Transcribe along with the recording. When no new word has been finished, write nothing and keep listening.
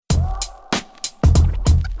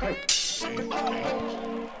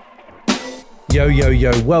Yo, yo,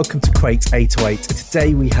 yo, welcome to Quakes 808.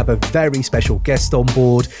 Today we have a very special guest on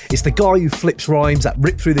board. It's the guy who flips rhymes that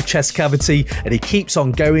rip through the chest cavity, and he keeps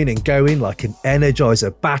on going and going like an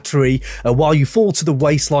Energizer battery. And while you fall to the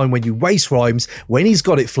waistline when you waste rhymes, when he's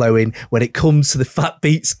got it flowing, when it comes to the fat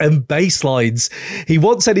beats and bass lines. He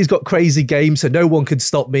once said he's got crazy game, so no one can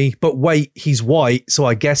stop me. But wait, he's white, so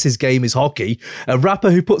I guess his game is hockey. A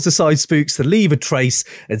rapper who puts aside spooks to leave a trace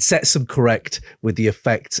and sets them correct with the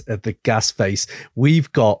effect of the gas face.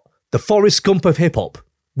 We've got the Forrest Gump of hip hop.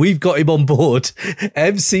 We've got him on board.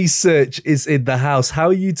 MC Serch is in the house. How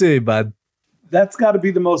are you doing, man? That's got to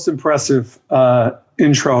be the most impressive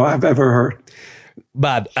intro I've ever heard.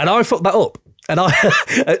 Man, and I fucked that up. And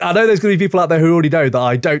I know there's going to be people out there who already know that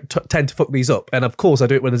I don't tend to fuck these up. And of course I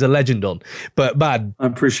do it when there's a legend on. But man, I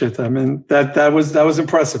appreciate that, man. That was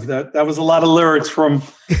impressive. That was a lot of lyrics from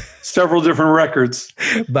several different records.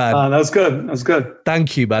 Man, that was good. That was good.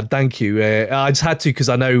 Thank you, man. Thank you. I just had to, because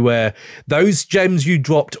I know those gems you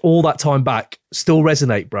dropped all that time back still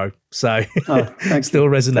resonate, bro. So still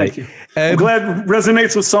resonate. Thank you. I'm glad it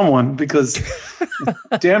resonates with someone, because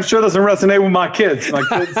damn sure doesn't resonate with my kids. My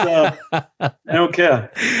kids, they don't care.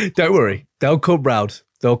 Don't worry. They'll come round.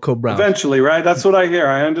 They'll come round. Eventually, right? That's what I hear.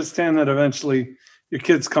 I understand that eventually your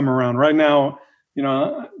kids come around. Right now, you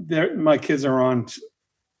know, my kids are on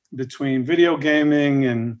between video gaming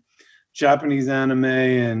and Japanese anime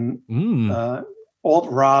and alt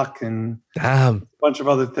rock and a bunch of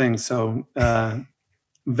other things. So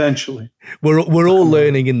eventually, we're all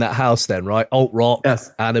learning in that house then, right? Alt rock,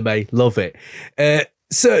 yes. Anime, love it.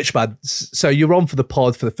 Serch, man. So you're on for the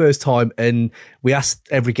pod for the first time, and we asked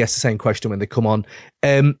every guest the same question when they come on.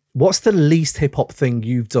 What's the least hip hop thing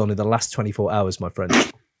you've done in the last 24 hours, my friend?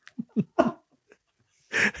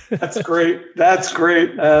 That's great. That's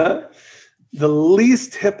great. The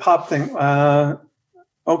least hip hop thing.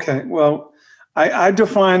 Okay. Well, I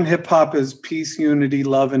define hip hop as peace, unity,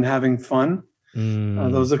 love, and having fun.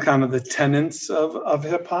 Those are kind of the tenets of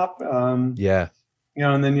hip hop. Yeah. You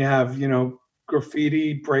know, and then you have, you know,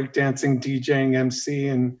 graffiti, breakdancing, DJing, MC,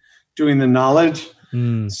 and doing the knowledge.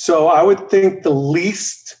 So I would think the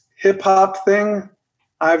least hip hop thing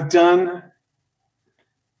I've done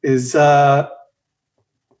is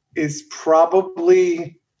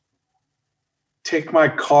probably take my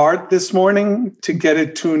car this morning to get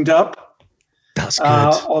it tuned up. That's good.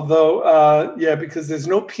 Although, because there's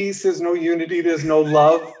no peace, there's no unity, there's no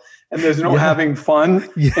love, and there's no having fun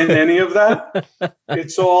in any of that.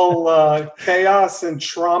 It's all chaos and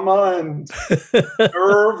trauma and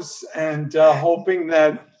nerves and hoping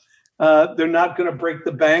that they're not going to break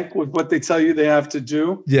the bank with what they tell you they have to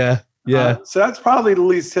do. Yeah. So that's probably the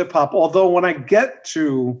least hip hop. Although when I get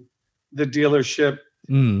to the dealership,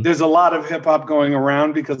 there's a lot of hip hop going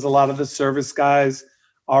around, because a lot of the service guys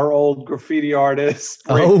are old graffiti artists,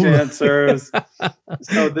 break dancers.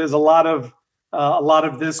 So there's a lot of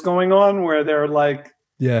this going on where they're like,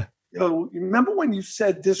 yo, you remember when you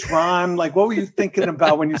said this rhyme? Like, what were you thinking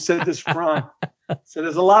about when you said this rhyme? So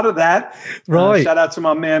there's a lot of that. Right. Shout out to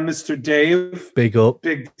my man, Mr. Dave. Big up.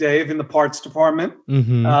 Big Dave in the parts department,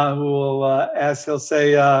 who will, as he'll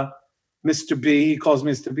say, Mr. B. He calls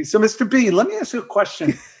me Mr. B. So, Mr. B, let me ask you a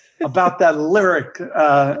question about that lyric.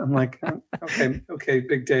 I'm like, okay,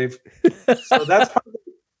 Big Dave. So that's probably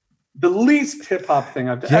the least hip-hop thing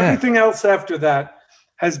I've done. Yeah. Everything else after that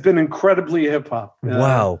has been incredibly hip-hop.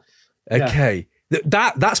 Wow. Okay. Yeah.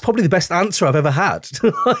 That's probably the best answer I've ever had.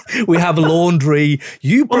 We have laundry.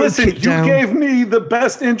 You gave me the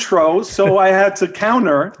best intro, so I had to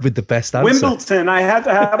counter with the best answer. Wimbledon, I had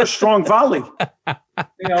to have a strong volley.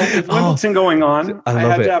 You know, with Wimbledon going on, I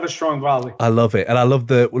had to have a strong volley. I love it. And I love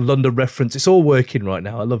the London reference. It's all working right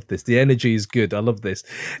now. I love this. The energy is good. I love this.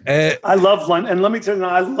 I love London. And let me tell you,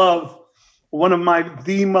 I love one of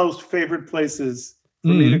the most favorite places for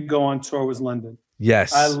me to go on tour was London.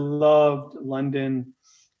 Yes. I loved London.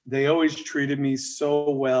 They always treated me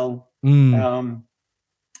so well. I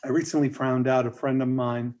recently found out a friend of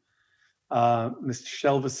mine,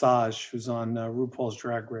 Michelle Visage, who's on RuPaul's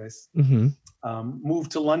Drag Race,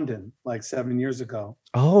 moved to London like 7 years ago.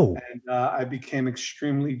 Oh. And I became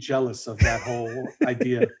extremely jealous of that whole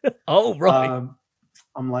idea. Oh, right.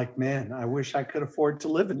 I'm like, man, I wish I could afford to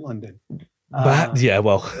live in London. I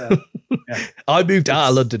moved out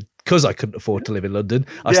of London because I couldn't afford to live in London.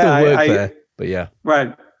 I still work there, but yeah.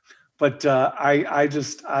 Right. But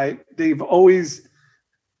they've always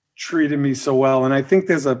treated me so well. And I think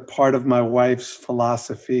there's a part of my wife's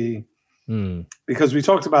philosophy, because we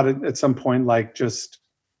talked about it at some point, like just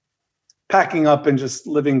packing up and just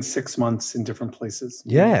living 6 months in different places.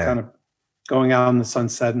 Yeah. Kind of going out in the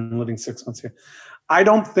sunset and living 6 months here. I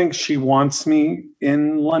don't think she wants me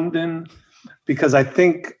in London because I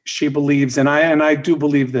think she believes, and I do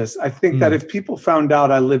believe this. I think that if people found out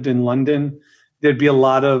I lived in London, there'd be a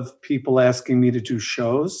lot of people asking me to do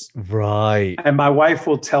shows. Right. And my wife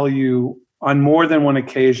will tell you on more than one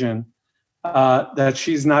occasion that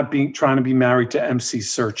she's not trying to be married to MC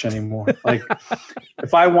Serch anymore. Like,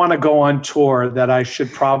 if I want to go on tour, that I should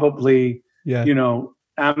probably,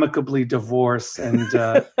 amicably divorce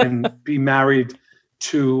and be married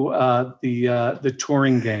to the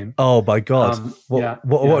touring game. Oh my God!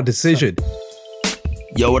 What a decision!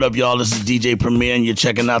 Yo, what up, y'all? This is DJ Premier, and you're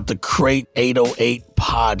checking out the Crate 808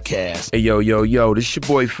 podcast. Hey, yo, this your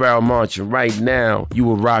boy Farrell March, and right now,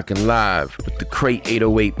 you are rocking live with the Crate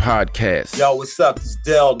 808 podcast. Yo, what's up? This is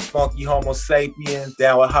Del, the funky homo sapien,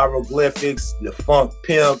 down with hieroglyphics, the funk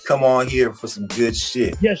pimp. Come on here for some good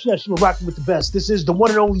shit. Yes, you are rocking with the best. This is the one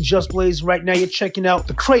and only Just Blaze. Right now, you're checking out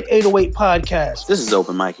the Crate 808 podcast. This is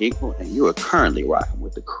Open Mike Equal, and you are currently rocking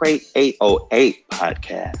with the Crate 808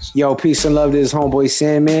 podcast. Yo, peace and love to this homeboy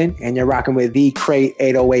Sandman, and you're rocking with the Crate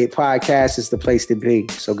 808 podcast. It's the place to be.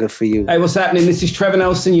 So good for you. Hey, what's happening? This is Trevor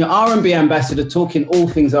Nelson, your R&B ambassador, talking all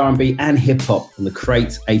things R&B and hip-hop on the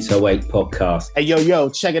Crate 808 podcast. Hey, yo,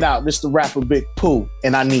 check it out. This is the rapper Big Pooh,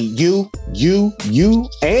 and I need you,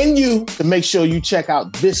 and you to make sure you check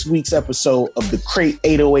out this week's episode of the Crate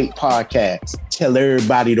 808 podcast. Tell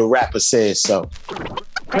everybody the rapper says so.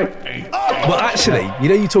 Well, actually,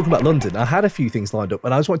 you talk about London. I had a few things lined up,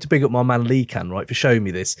 and I just wanted to big up my man Lee Can, right, for showing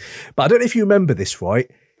me this. But I don't know if you remember this, right?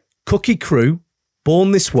 Cookie Crew,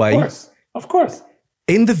 Born This Way. Of course.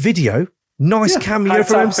 In the video, nice cameo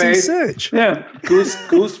from MC Serch. Yeah, goose,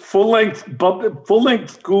 full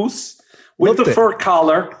length goose with Loved the fur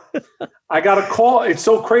collar. I got a call. It's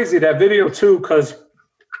so crazy, that video too, because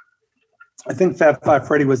I think Fat Five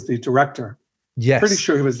Freddy was the director. Yes. Pretty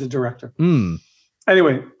sure he was the director.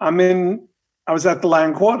 Anyway, I was at the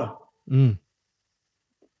Lion Quarter.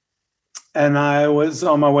 And I was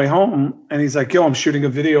on my way home, and he's like, yo, I'm shooting a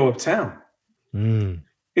video uptown.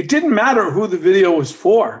 It didn't matter who the video was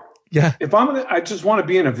for. Yeah. If I just want to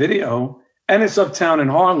be in a video, and it's uptown in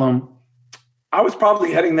Harlem, I was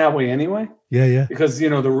probably heading that way anyway. Yeah. Because, the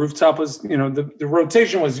rooftop was, the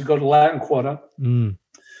rotation was you go to Latin Quarter. And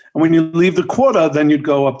when you leave the Quarter, then you'd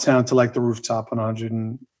go uptown to like the rooftop on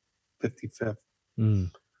 155th.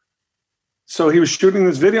 So he was shooting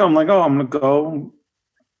this video. I'm like, oh, I'm going to go.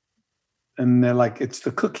 And they're like, it's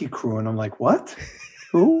the Cookie Crew. And I'm like, what?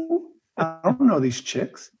 Who? I don't know these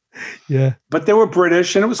chicks. Yeah. But they were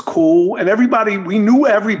British, and it was cool. And we knew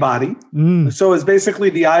everybody. So it's basically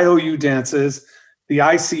the IOU dances, the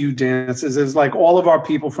ICU dances. It's like all of our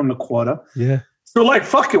people from the Quarter. Yeah. So like,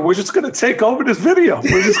 fuck it. We're just going to take over this video.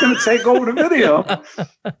 We're just going to take over the video.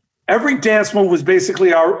 Every dance move was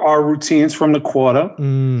basically our routines from the Quarter.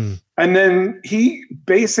 And then he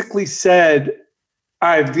basically said, all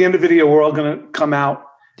right, at the end of the video, we're all going to come out.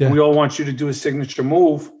 Yeah. And we all want you to do a signature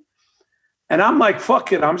move. And I'm like,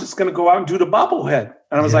 fuck it. I'm just going to go out and do the bobblehead.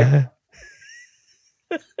 And I was like,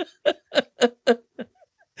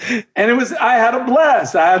 and I had a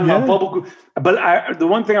blast. I had my bubble. But the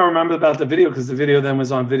one thing I remember about the video, because the video then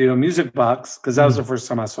was on Video Music Box, because that was the first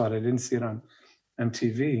time I saw it. I didn't see it on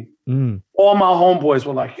MTV. All my homeboys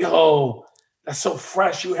were like, yo, that's so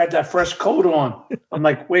fresh. You had that fresh coat on. I'm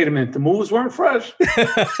like, wait a minute. The moves weren't fresh.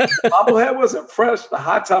 The bobblehead wasn't fresh. The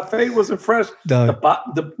hot top fade wasn't fresh. No,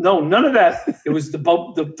 no, none of that. It was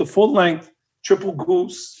the full length, triple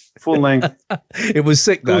goose, full length. It was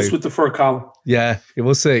sick, though. Goose with the fur collar. Yeah, it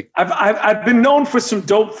was sick. I've been known for some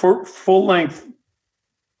dope for full length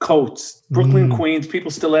coats. Brooklyn, Queens.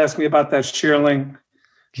 People still ask me about that shearling.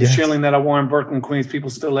 The shearling that I wore in Brooklyn, Queens.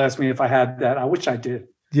 People still ask me if I had that. I wish I did.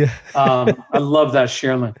 Yeah. I love that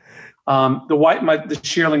shearling. The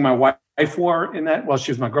shearling my wife wore in that, well, she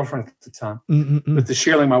was my girlfriend at the time. But the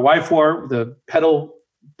shearling my wife wore, the pedal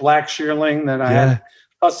black shearling that I had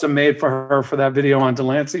custom made for her for that video on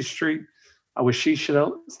Delancey Street. I wish she should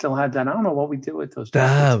have still had that. I don't know what we did with those.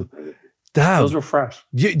 Damn. Those were fresh.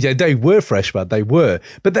 Yeah, they were fresh, man. They were.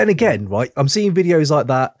 But then again, right, I'm seeing videos like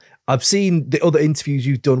that. I've seen the other interviews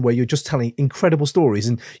you've done where you're just telling incredible stories,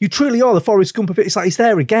 and you truly are the Forrest Gump of it. It's like, it's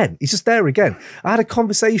there again. It's just there again. I had a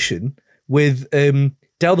conversation with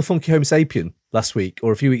Del the Funky Homo Sapien last week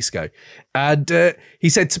or a few weeks ago, and he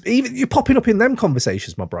said, even you're popping up in them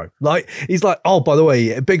conversations, my bro. Like, he's like, oh, by the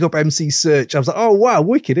way, big up MC Serch. I was like, oh, wow,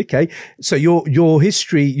 wicked, okay. So your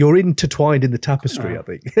history, you're intertwined in the tapestry, I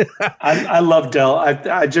think. I love Del.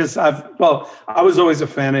 I was always a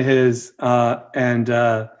fan of his,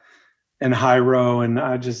 and Hyro, and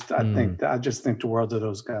I just think the world of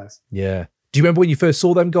those guys. Yeah. Do you remember when you first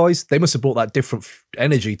saw them guys? They must have brought that different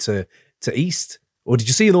energy to East. Or did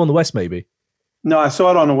you see them on the West maybe? No, I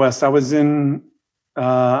saw it on the West. I was in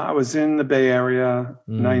the Bay Area,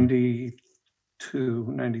 92,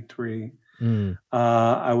 93.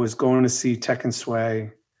 I was going to see Tech and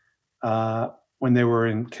Sway when they were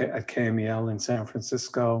at KMEL in San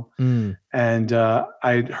Francisco. And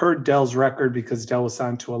I'd heard Del's record because Del was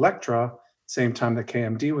signed to Elektra, same time that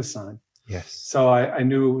KMD was signed. Yes. So I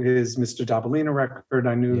knew his Mr. Dabalina record.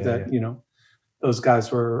 I knew that, those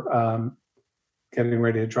guys were getting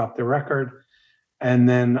ready to drop their record. And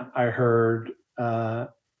then I heard the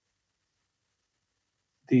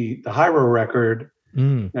Hyro record,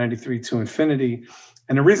 93 to Infinity.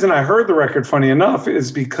 And the reason I heard the record, funny enough,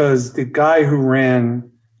 is because the guy who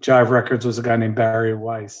ran Jive Records was a guy named Barry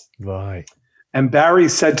Weiss. Right. And Barry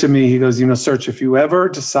said to me, he goes, Serch, if you ever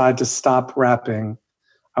decide to stop rapping,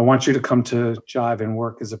 I want you to come to Jive and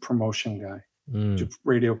work as a promotion guy,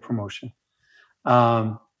 radio promotion.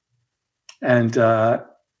 And I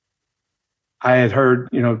had heard,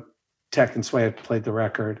 Tech and Sway had played the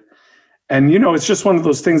record. And, it's just one of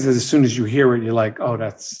those things that as soon as you hear it, you're like, oh,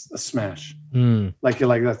 that's a smash. Like, you're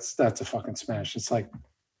like, that's a fucking smash. It's like,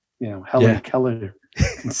 Helen Keller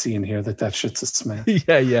can see in here that shit's a smash.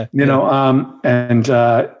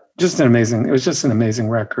 Just it was just an amazing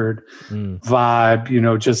record.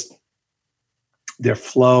 Vibe, just their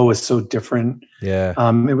flow is so different. Yeah.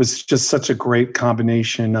 It was just such a great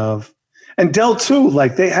combination of, and Del too,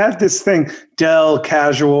 like they had this thing, Del,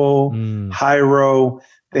 Casual, Hyro,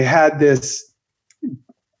 they had this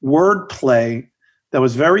wordplay that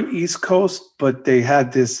was very East Coast, but they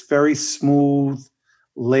had this very smooth,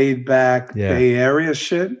 laid back Bay Area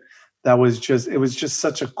shit that was it was just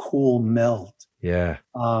such a cool meld. Yeah.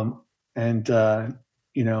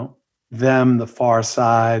 Them, The Far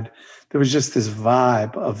Side, there was just this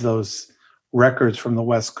vibe of those records from the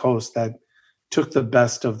West Coast that took the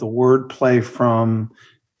best of the wordplay from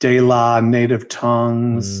De La, Native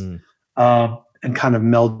Tongues, and kind of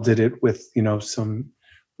melded it with, some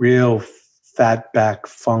real fatback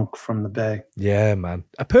funk from the Bay. Yeah, man.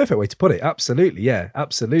 A perfect way to put it. Absolutely. Yeah,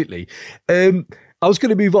 absolutely. I was going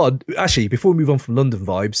to move on. Actually, before we move on from London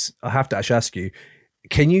vibes, I have to actually ask you,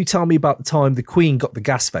 can you tell me about the time the Queen got the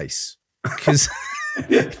gas face? Because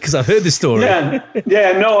I've heard the story.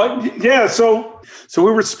 So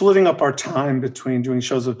we were splitting up our time between doing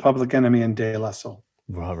shows with Public Enemy and De La Soul.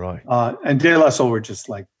 Right. And De La Soul were just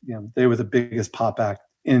like, they were the biggest pop act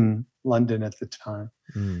in London at the time.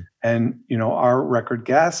 And, our record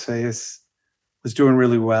Gas Face was doing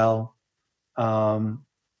really well.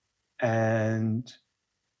 And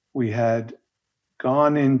we had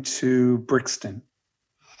gone into Brixton.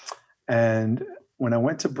 And when I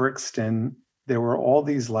went to Brixton, there were all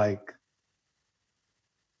these it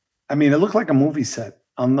looked like a movie set.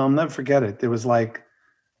 I'll never forget it. There was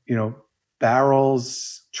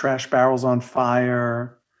trash barrels on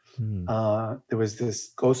fire. There was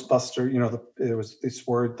this Ghostbuster, there was this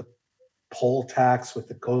word, the poll tax with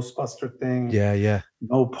the Ghostbuster thing. Yeah.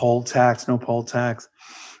 No poll tax.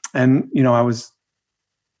 And, I was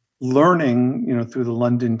learning, through the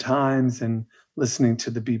London Times and listening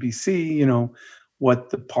to the BBC,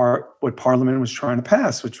 what Parliament was trying to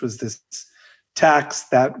pass, which was this tax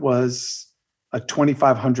that was a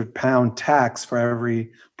 £2,500 tax for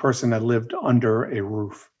every person that lived under a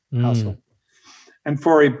roof household. And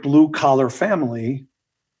for a blue collar family,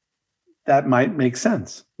 that might make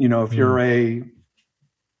sense. If you're a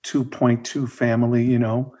 2.2 family,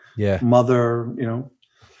 mother,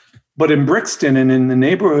 but in Brixton and in the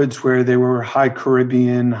neighborhoods where there were high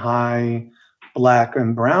Caribbean, high Black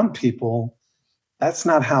and brown people, that's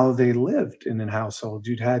not how they lived in a household.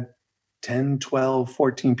 You'd had 10, 12,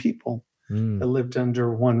 14 people that lived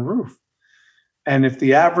under one roof. And if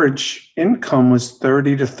the average income was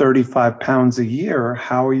 30 to 35 pounds a year,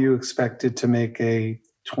 how are you expected to make a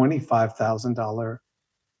 $25,000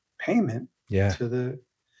 payment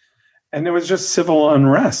and there was just civil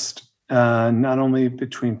unrest, not only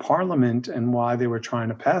between Parliament and why they were trying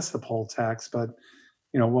to pass the poll tax, but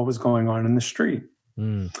what was going on in the street.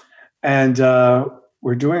 And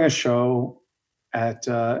we're doing a show at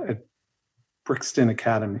Brixton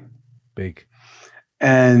Academy. Big.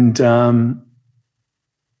 And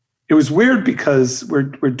it was weird because we're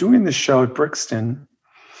doing the show at Brixton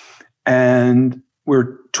and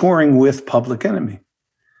we're touring with Public Enemy.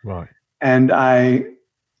 Right. And I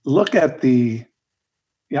look at I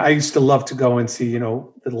used to love to go and see,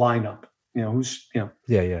 the lineup, who's.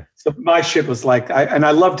 Yeah. So my shit was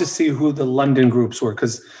I love to see who the London groups were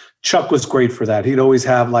because Chuck was great for that. He'd always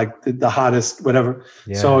have like the hottest whatever.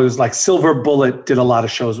 Yeah. So it was like Silver Bullet did a lot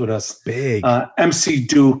of shows with us. Big. MC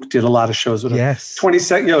Duke did a lot of shows with us. Yes. 20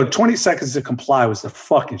 Seconds to Comply was the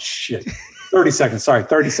fucking shit. 30 Seconds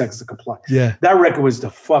to Comply. Yeah. That record was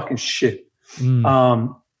the fucking shit. And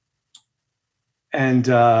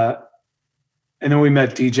then we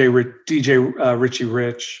met DJ Richie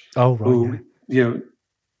Rich. Oh, right. Who,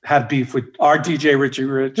 had beef with our DJ Richie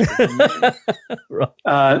Rich. Right.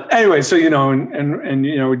 Anyway, so, and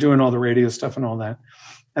we're doing all the radio stuff and all that.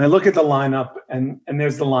 And I look at the lineup and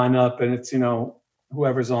there's the lineup and it's,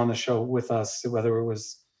 whoever's on the show with us, whether it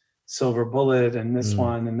was Silver Bullet and this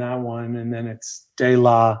one and that one. And then it's De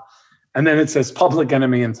La. And then it says Public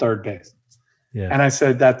Enemy in third base. Yeah. And I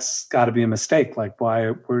said, that's got to be a mistake. Like, why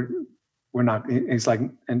we're not, he's like,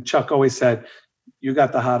 and Chuck always said, you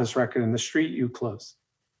got the hottest record in the street, you close.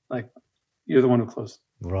 Like, you're the one who closed.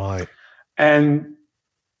 Right. And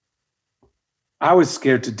I was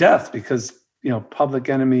scared to death because, Public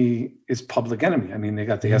Enemy is Public Enemy. I mean, they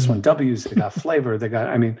got the S1Ws, they got Flavor, they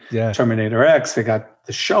got, Terminator X, they got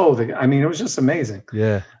the show. it was just amazing.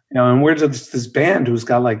 Yeah. And we're just this band who's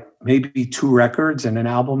got like maybe 2 records and an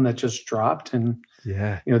album that just dropped. And,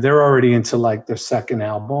 they're already into like their second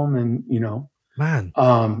album and, Man.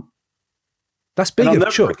 That's big of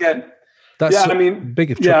Chuck. That's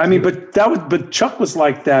big of Chuck. But Chuck was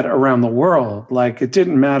like that around the world. Like it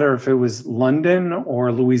didn't matter if it was London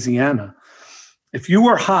or Louisiana. If you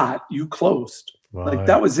were hot, you closed. Right. Like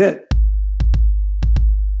that was it.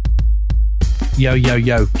 Yo.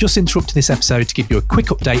 Just interrupting this episode to give you a quick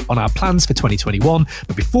update on our plans for 2021.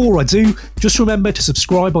 But before I do, just remember to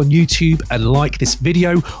subscribe on YouTube and like this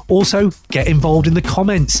video. Also, get involved in the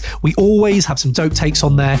comments. We always have some dope takes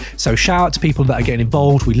on there. So shout out to people that are getting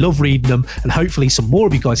involved. We love reading them. And hopefully some more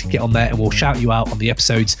of you guys can get on there and we'll shout you out on the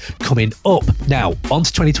episodes coming up. Now, on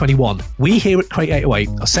to 2021. We here at Crate 808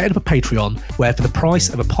 are setting up a Patreon where for the price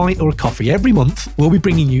of a pint or a coffee every month, we'll be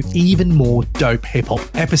bringing you even more dope hip-hop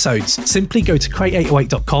episodes. Simply go to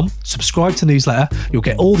crate808.com, subscribe to the newsletter, you'll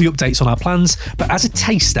get all the updates on our plans. But as a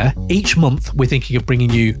taster, each month we're thinking of bringing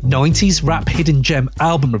you 90s rap hidden gem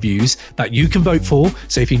album reviews that you can vote for.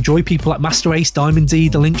 So if you enjoy people like Master Ace, Diamond D,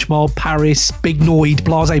 The Lynch Mob, Paris, Big Noid,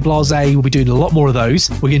 Blase, we'll be doing a lot more of those.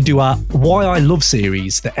 We're going to do our Why I Love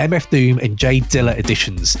series, the MF Doom and J Dilla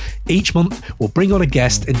editions. Each month we'll bring on a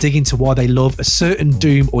guest and dig into why they love a certain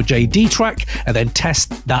Doom or JD track and then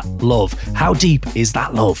test that love. How deep is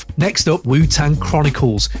that love? Next up, Wu-Tang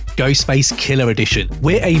Chronicles Ghostface Killer Edition.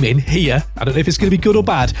 We're aiming here, I don't know if it's going to be good or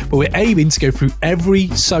bad, but we're aiming to go through every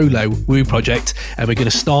solo Wu project and we're going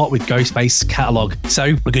to start with Ghostface catalogue. So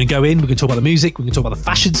we're going to go in, we're going to talk about the music, we're going to talk about the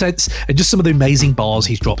fashion sense and just some of the amazing bars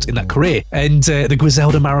he's dropped in that career. And the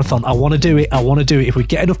Griselda Marathon, I want to do it. If we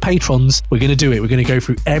get enough patrons, we're going to do it. We're going to go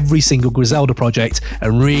through every single Griselda project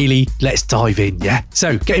and really let's dive in, yeah?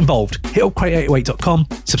 So get involved. Hit up crate808.com,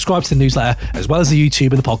 subscribe to the newsletter as well as the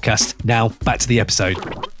YouTube and the podcast. Now back to the episode.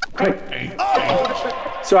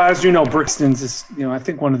 So as you know, Brixton's is, I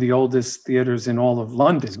think one of the oldest theaters in all of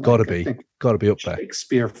London. It's got to be up there.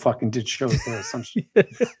 Shakespeare fucking did shows there or some shit.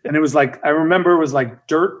 And it was like, I remember it was like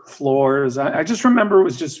dirt floors. I just remember it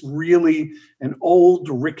was just really an old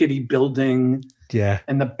rickety building. Yeah.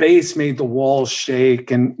 And the bass made the walls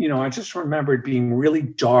shake. And, I just remember it being really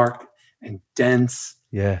dark and dense.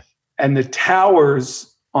 Yeah. And the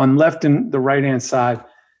towers on left and the right-hand side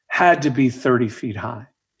had to be 30 feet high.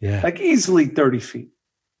 Yeah. Like easily 30 feet.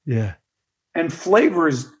 Yeah. And Flavor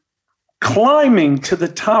is climbing to the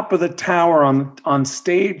top of the tower on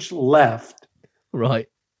stage left. Right.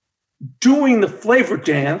 Doing the Flavor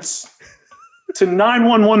dance to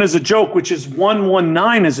 911 as a joke, which is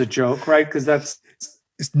 119 as a joke, right? Because it's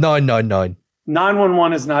 999.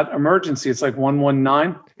 911 is not emergency. It's like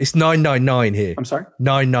 119. It's 999 here. I'm sorry?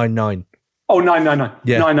 999. Oh, 999.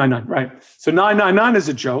 Yeah. 999, right. So 999 is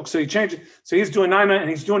a joke. So he changed it. So he's doing 999 and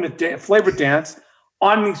he's doing a Flavor dance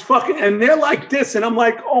on these fucking, and they're like this. And I'm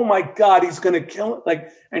like, oh my God, he's going to kill it.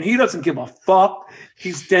 Like, and he doesn't give a fuck.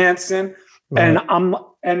 He's dancing. Right.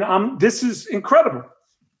 And this is incredible.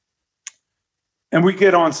 And we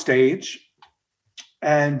get on stage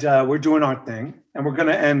and we're doing our thing and we're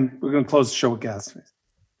going to close the show with Gasface.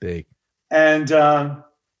 Big. And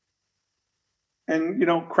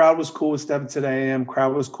crowd was cool with Step Into the AM.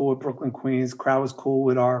 Crowd was cool with Brooklyn Queens. Crowd was cool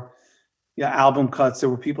with our album cuts. There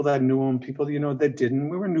were people that knew him, people that didn't.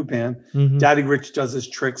 We were a new band. Mm-hmm. Daddy Rich does his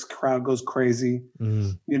tricks. Crowd goes crazy.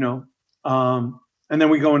 Mm-hmm. And then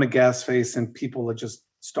we go into Gasface and people are just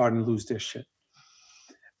starting to lose their shit.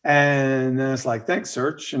 And then it's like, thanks,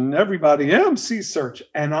 Serch. And everybody, MC Serch.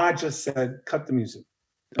 And I just said, cut the music.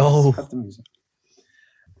 Oh. Cut the music.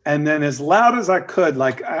 And then as loud as I could,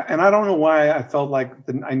 and I don't know why I felt like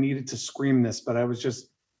I needed to scream this, but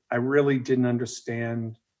I really didn't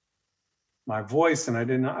understand my voice. And I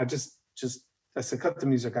said, cut the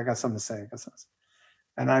music. I got something to say.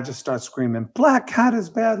 And I just start screaming, black cat is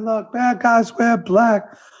bad luck. Bad guys wear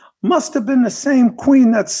black. Must have been the same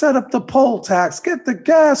queen that set up the poll tax. Get the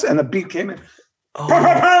gas. And the beat came in. Oh.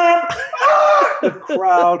 The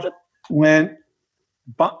crowd went,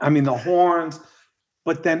 the horns.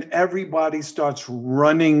 But then everybody starts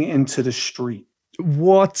running into the street.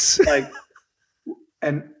 What?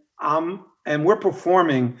 And we're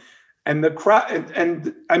performing, and the crowd,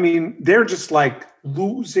 they're just like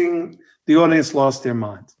losing. The audience lost their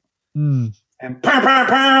minds. And and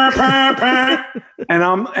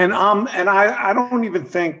I don't even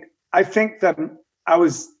think. I think that I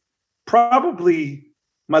was probably,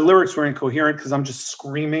 my lyrics were incoherent because I'm just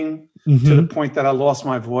screaming to the point that I lost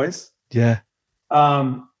my voice. Yeah.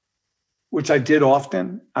 Which I did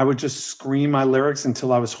often. I would just scream my lyrics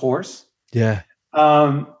until I was hoarse. Yeah.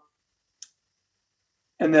 And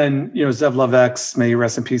then, Zev Love X, may you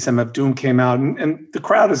rest in peace, MF Doom came out, and the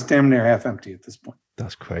crowd is damn near half empty at this point.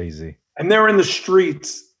 That's crazy. And they're in the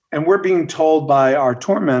streets, and we're being told by our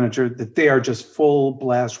tour manager that they are just full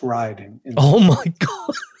blast rioting. Oh my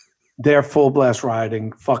God. They're full blast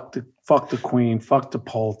rioting. Fuck the queen. Fuck the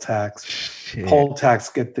poll tax. Shit. Poll tax,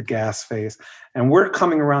 get the gas face. And we're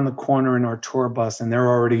coming around the corner in our tour bus, and they're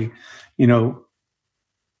already, the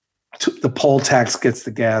poll tax gets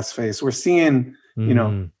the gas face. We're seeing,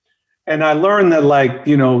 and I learned that,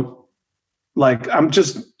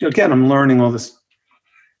 I'm learning all this.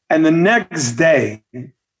 And the next day,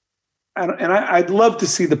 I'd love to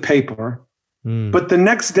see the paper, but the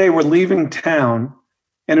next day we're leaving town,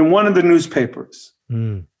 and in one of the newspapers,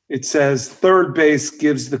 it says, third base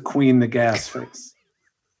gives the queen the gas face.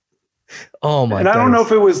 Oh my! And I don't know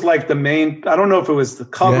if it was like the main. I don't know if it was the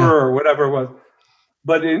cover or whatever it was,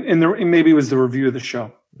 but maybe it was the review of the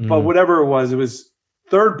show. But whatever it was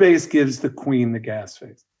third base gives the queen the gas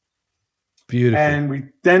face. Beautiful. And we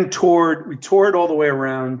then toured. We toured all the way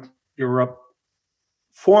around Europe.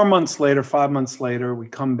 5 months later, we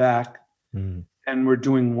come back and we're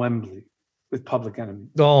doing Wembley with Public Enemy.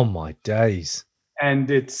 Oh my days!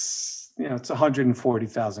 And it's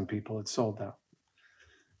 140,000 people. It's sold out.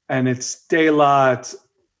 And it's De La, it's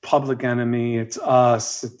Public Enemy, it's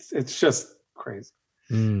us. It's just crazy.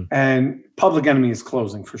 And Public Enemy is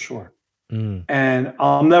closing for sure. And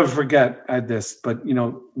I'll never forget this, but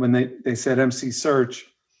when they said MC Serch,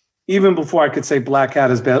 even before I could say Black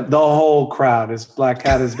Hat is bad, the whole crowd is Black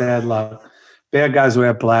Hat is bad luck. Bad guys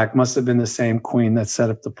wear black. Must have been the same queen that set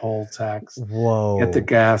up the poll tax. Whoa. Get the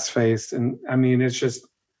gas face. And it's just,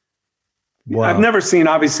 wow. I've never seen,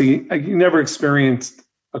 obviously, you never experienced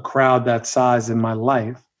a crowd that size in my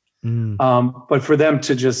life. But for them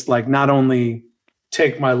to just not only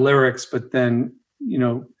take my lyrics, but then,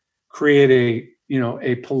 create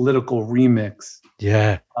a political remix.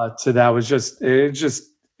 Yeah. To that was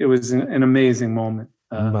it was an amazing moment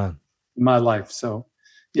in my life. So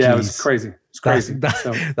yeah, Jeez. It was crazy. It's crazy.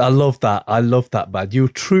 I love that. I love that, man. You're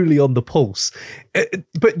truly on the pulse.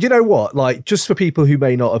 But you know what? Just for people who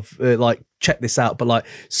may not have checked this out, but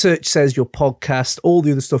Serch Says, your podcast, all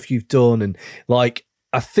the other stuff you've done, and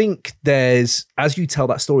I think there's, as you tell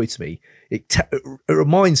that story to me, it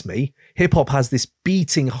reminds me, hip hop has this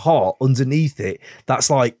beating heart underneath it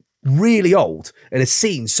that's really old and has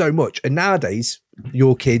seen so much. And nowadays,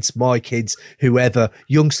 your kids, my kids, whoever,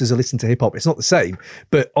 youngsters are listening to hip hop. It's not the same.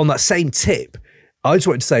 But on that same tip, I just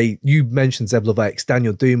wanted to say, you mentioned Zev Love X,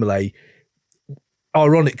 Daniel Dumoulin,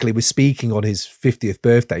 ironically, was speaking on his 50th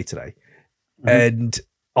birthday today. And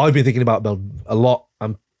I've been thinking about him a lot.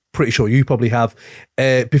 I'm pretty sure you probably have.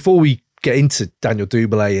 Before we get into Daniel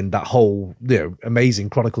Dumoulin and that whole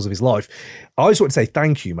amazing chronicles of his life, I just want to say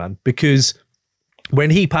thank you, man, because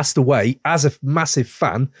when he passed away, as a massive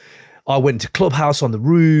fan, I went to Clubhouse on the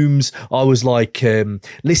rooms. I was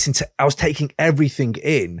listening to, I was taking everything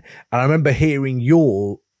in. And I remember hearing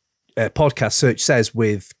your podcast, Serch Says,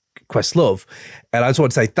 with Questlove. And I just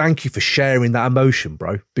want to say thank you for sharing that emotion,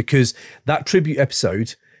 bro, because that tribute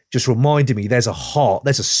episode just reminded me there's a heart,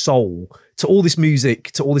 there's a soul to all this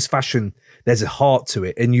music, to all this fashion. There's a heart to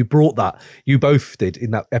it. And you brought that, you both did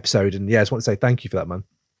in that episode. And yeah, I just want to say thank you for that, man.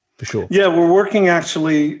 For sure. Yeah, we're working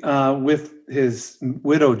actually with his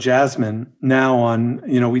widow, Jasmine, now on,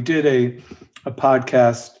 we did a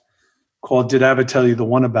podcast called Did I Ever Tell You the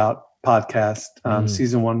One About podcast.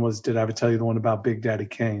 Season 1 was Did I Ever Tell You the One About Big Daddy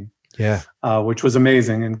Kane? Yeah. Which was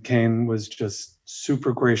amazing. And Kane was just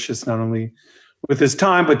super gracious, not only with his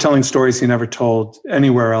time, but telling stories he never told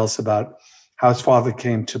anywhere else about how his father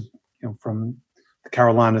came to, from the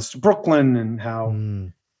Carolinas to Brooklyn, and how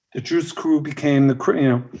the Juice Crew became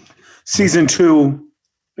season 2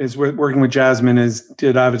 is working with Jasmine.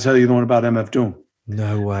 Did I ever tell you the one about MF Doom?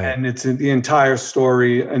 No way. And it's the entire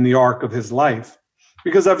story and the arc of his life.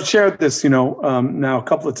 Because I've shared this, now a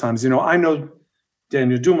couple of times. I know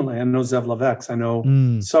Daniel Dumoulin, I know Zev Levex, I know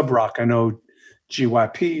Sub Rock, I know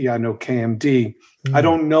GYP, I know KMD. I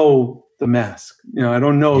don't know The Mask. I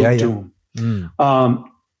don't know Doom.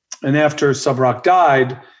 And after Sub Rock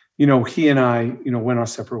died, he and I, went our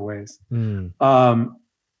separate ways.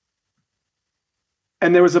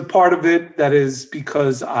 And there was a part of it that is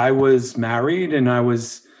because I was married and I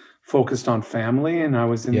was focused on family and I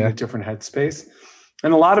was in a different headspace.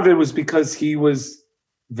 And a lot of it was because he was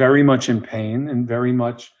very much in pain and very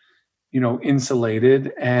much,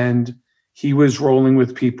 insulated. And he was rolling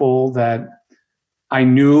with people that I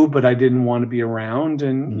knew, but I didn't want to be around.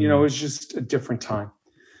 And, it was just a different time.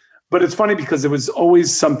 But it's funny because it was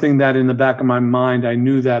always something that in the back of my mind, I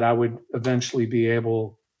knew that I would eventually be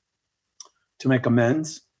able to make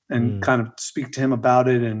amends and kind of speak to him about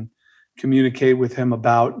it and communicate with him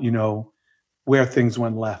about, where things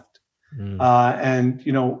went left. And,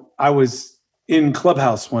 I was in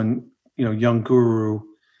Clubhouse when, Young Guru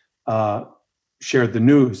shared the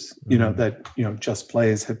news, that, Just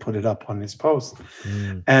Blaze had put it up on his post.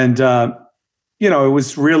 And, it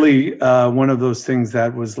was really one of those things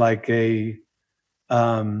that was like it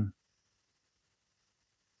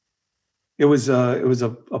was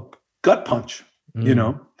a gut punch,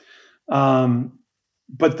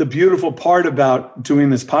 but the beautiful part about doing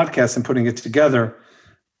this podcast and putting it together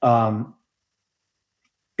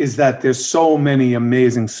is that there's so many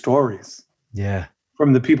amazing stories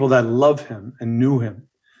from the people that love him and knew him,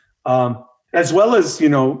 as well as,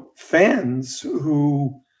 fans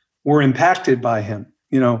who were impacted by him.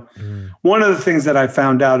 One of the things that I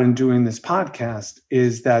found out in doing this podcast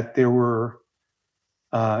is that there were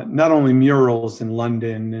not only murals in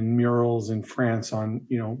London and murals in France on,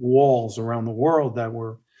 walls around the world that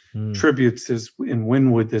were tributes. In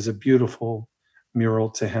Wynwood, there's a beautiful mural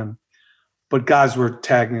to him, but guys were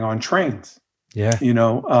tagging on trains,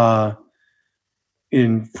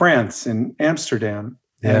 in France and Amsterdam.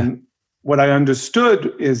 And what I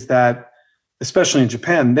understood is that, especially in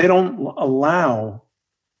Japan, they don't allow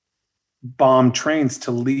bomb trains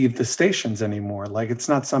to leave the stations anymore. Like, it's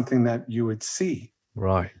not something that you would see.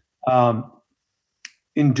 Right.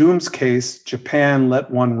 In Doom's case, Japan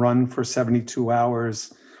let one run for 72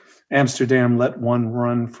 hours. Amsterdam let one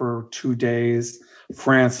run for 2 days.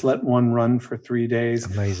 France let one run for 3 days.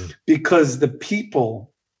 Amazing. Because the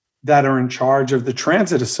people that are in charge of the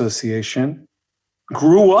Transit Association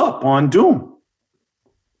grew up on Doom.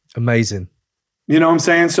 Amazing. You know what I'm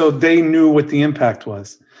saying? So they knew what the impact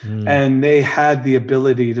was. And they had the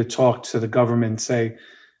ability to talk to the government and say,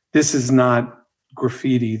 this is not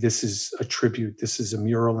graffiti, this is a tribute, this is a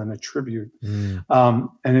mural and a tribute. And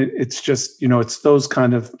it's just, it's those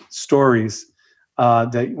kind of stories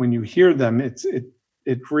that when you hear them,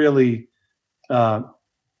 it really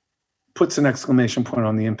puts an exclamation point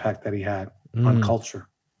on the impact that he had on culture.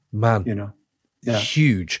 Man.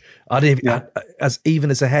 Huge. I didn't even, as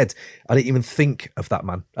a head, I didn't even think of that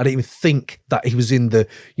man. I didn't even think that he was in the,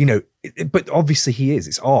 but obviously he is.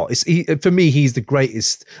 It's art. For me, he's the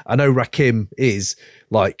greatest. I know Rakim is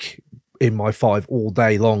like in my 5 all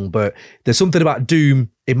day long, but there's something about Doom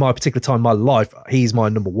in my particular time in my life. He's my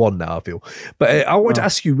number 1 now, I feel. But I want to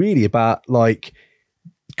ask you really about, like,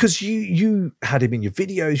 because you had him in your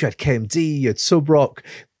videos, you had KMD, you had Sub Rock.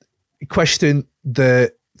 Question,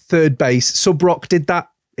 the third bass, Sub Rock did that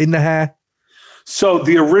in the hair? So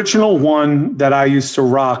the original one that I used to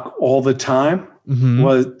rock all the time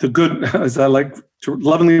was the good, as I like to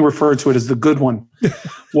lovingly refer to it as the good one,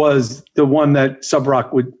 was the one that Sub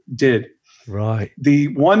Rock did. Right. The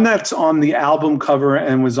one that's on the album cover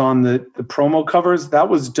and was on the promo covers, that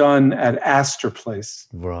was done at Astor Place.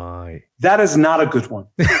 Right. That is not a good one.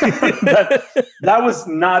 that was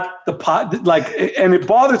not the pot. And it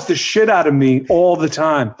bothers the shit out of me all the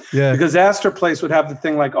time. Yeah. Because Astor Place would have the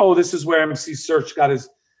thing like, oh, this is where MC Serch got his.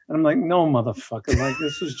 And I'm like, no, motherfucker. Like,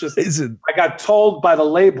 this was just. I got told by the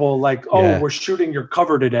label, like, oh, we're shooting your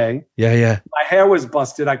cover today. Yeah. My hair was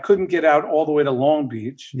busted. I couldn't get out all the way to Long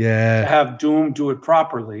Beach. Yeah. To have Doom do it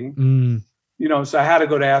properly. So I had to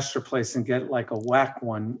go to Astor Place and get like a whack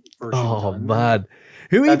one version. Oh, done. man.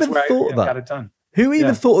 Who even thought that? Got it done. Who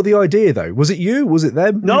even thought of the idea, though? Was it you? Was it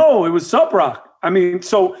them? No, it was Sub Rock. I mean,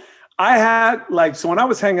 so I had so when I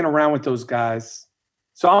was hanging around with those guys,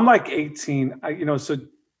 so I'm like 18, so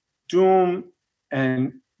Doom,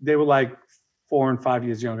 and they were like 4 and 5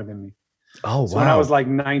 years younger than me. Oh, so when I was like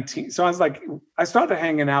 19, so I started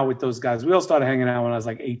hanging out with those guys. We all started hanging out when I was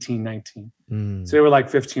like 18, 19. So they were like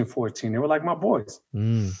 15, 14. They were like my boys.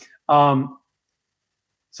 So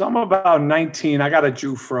I'm about 19. I got a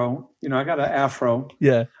Jew fro, I got an afro.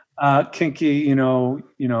 Yeah. Kinky,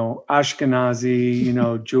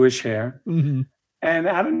 Ashkenazi, Jewish hair. Mm-hmm. And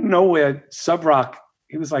out of nowhere, Sub Rock,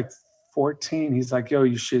 he was like 14. He's like, yo,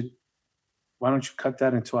 why don't you cut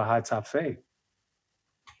that into a high top fade?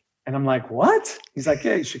 And I'm like, what? He's like,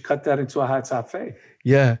 yeah, you should cut that into a high top fade.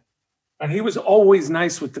 Yeah. And he was always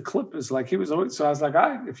nice with the clippers. Like so I was like, all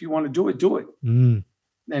right, if you want to do it, do it. And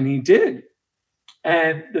he did.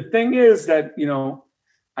 And the thing is that,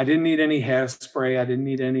 I didn't need any hairspray. I didn't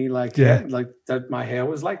need any hair, like that. My hair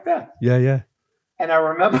was like that. Yeah, yeah. And I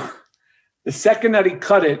remember the second that he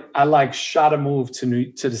cut it, I shot a move to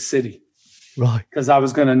the city. Right. Because I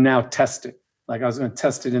was going to now test it. Like I was going to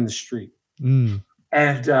test it in the street.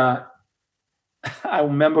 And I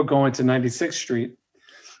remember going to 96th Street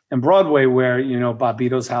and Broadway where,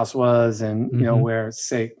 Bobito's house was and, where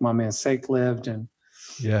my man Serch lived and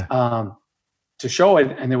to show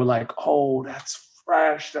it. And they were like, oh, that's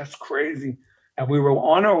fresh. That's crazy. And we were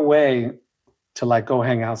on our way to go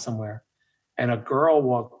hang out somewhere. And a girl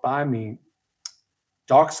walked by me,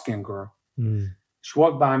 dark-skinned girl. She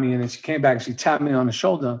walked by me and then she came back and she tapped me on the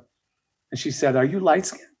shoulder and she said, are you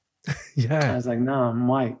light-skinned? Yeah. I was like, no, I'm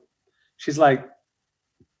white. She's like,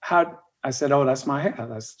 how? I said, oh, that's my hair.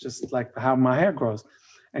 That's just like how my hair grows.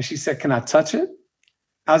 And she said, can I touch it?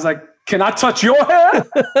 I was like, can I touch your hair?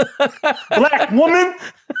 Black woman?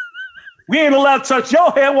 We ain't allowed to touch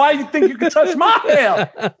your hair. Why do you think you can touch my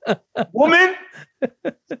hair? Woman?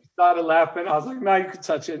 She started laughing. I was like, no, you can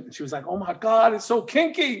touch it. And she was like, oh my God, it's so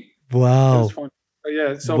kinky. Wow. It was fun.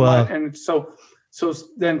 Yeah. So wow. So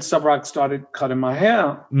then Sub Rock started cutting my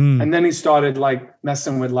hair. And then he started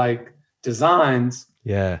messing with designs.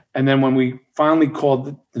 Yeah. And then when we finally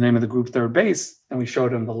called the name of the group Third Base and we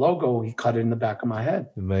showed him the logo, he cut it in the back of my head.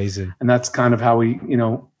 Amazing. And that's kind of how we,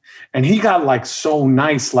 and he got so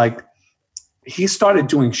nice. He started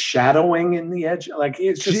doing shadowing in the edge.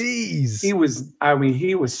 It's just, jeez. He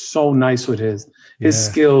was so nice with his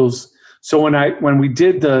skills. So when we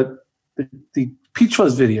did the Peach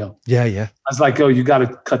Fuzz video, I was like, yo, you got to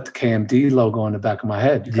cut the KMD logo on the back of my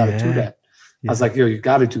head. You got to do that. I was like, yo, you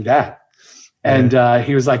got to do that. And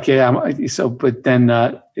he was like, yeah. But then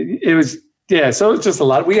it was, so it was just a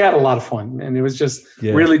lot. We had a lot of fun and it was just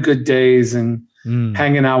really good days and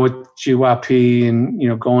hanging out with GYP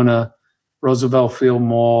and, going to Roosevelt Field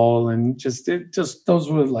Mall and those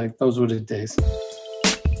were the days.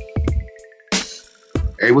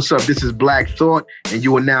 Hey, what's up? This is Black Thought, and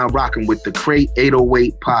you are now rocking with the Crate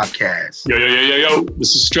 808 podcast. Yo.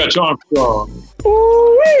 This is Stretch Armstrong.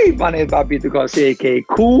 Ooh-wee. My name is Bobito Garcia, a.k.a.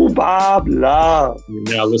 Cool Bob Love.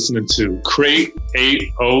 You're now listening to Crate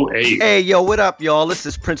 808. Hey, yo, what up, y'all? This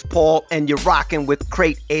is Prince Paul, and you're rocking with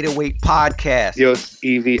Crate 808 podcast. Yo, it's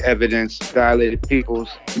Evie Evidence, Dilated Peoples.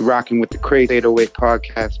 You're rocking with the Crate 808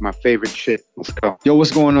 podcast. My favorite shit. Let's go. Yo,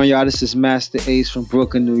 what's going on, y'all? This is Master Ace from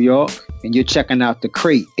Brooklyn, New York, and you're checking out the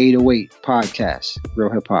Crate 808 podcast. Real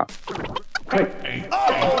hip hop.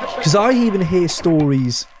 Because I even hear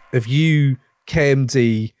stories of you,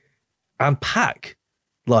 KMD, and Pac,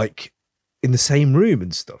 in the same room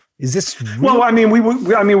and stuff. Is this real? Well,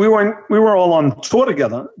 we were all on tour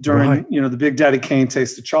together during the Big Daddy Kane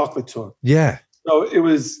Taste the Chocolate tour. Yeah. So it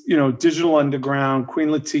was Digital Underground, Queen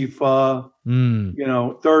Latifah,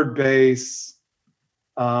 Third Base.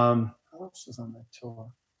 What else was on that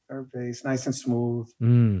tour? Third Base, Nice and Smooth.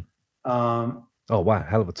 Oh wow,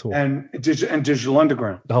 hell of a tour. And Digital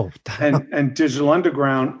Underground. Oh, and Digital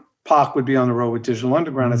Underground. Pac would be on the road with Digital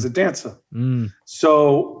Underground as a dancer.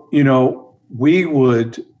 So, we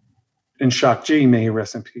would, and Shock G, may he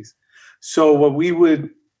rest in peace. So what we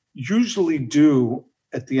would usually do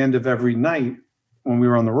at the end of every night when we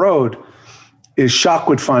were on the road is Shock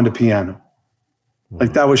would find a piano.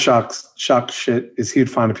 That was Shock's shit, is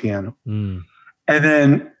he'd find a piano. And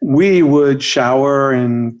then we would shower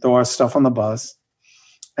and throw our stuff on the bus.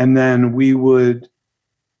 And then we would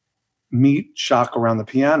meet Shock around the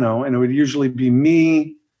piano, and it would usually be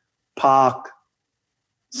me, Pac,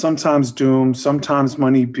 sometimes Doom, sometimes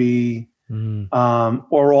Money B,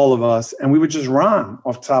 or all of us, and we would just rhyme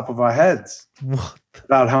off the top of our heads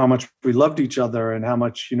about how much we loved each other and how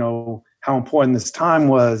much, how important this time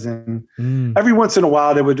was. And every once in a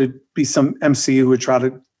while, there would be some MC who would try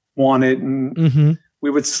to want it, and we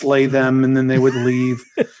would slay them, and then they would leave.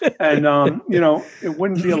 And, it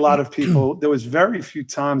wouldn't be a lot of people. There was very few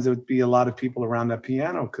times there would be a lot of people around that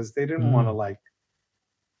piano because they didn't want to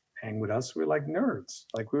hang with us. We were like nerds.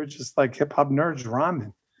 Like we were just like hip hop nerds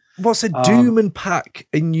rhyming. What's a Doom and Pac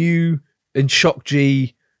and you and Shock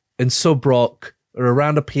G and Sub Rock are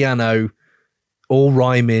around a piano, all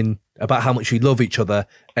rhyming about how much you love each other,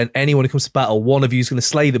 and anyone who comes to battle, one of you is going to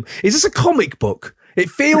slay them. Is this a comic book? It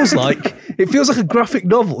feels like a graphic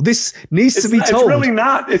novel. This needs to be told. It's really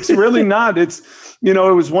not. It's really not. It's, you know,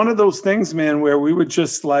 it was one of those things, man, where we were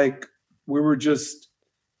just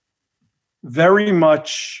very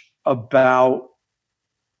much about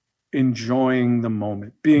enjoying the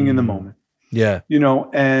moment, being in the moment. Yeah. You know,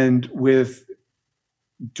 and with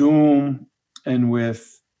Doom and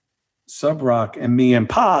with Sub Rock and me and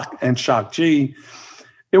Pac and Shock G,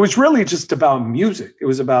 it was really just about music. It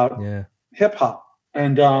was about hip hop.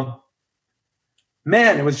 And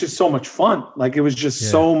man, it was just so much fun. Like it was just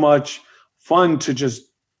so much fun to just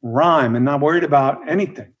rhyme and not worried about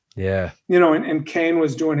anything. Yeah. You know, and Kane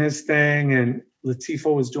was doing his thing and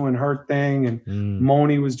Latifah was doing her thing and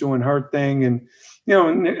Moni was doing her thing. And, you know,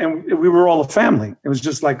 and we were all a family. It was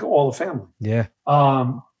just like all a family. Yeah.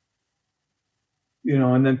 You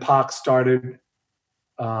know, and then Pac started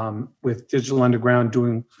with Digital Underground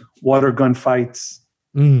doing water gun fights,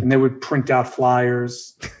 and they would print out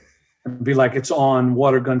flyers and be like, "It's on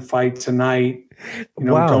water gun fight tonight." You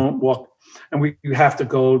know, don't walk, and you have to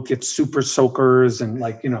go get super soakers and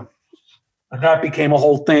like, you know, and that became a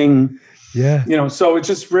whole thing. Yeah, you know, so it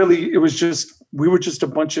was just we were just a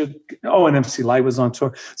bunch of and MC Light was on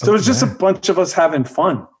tour, so it was just a bunch of us having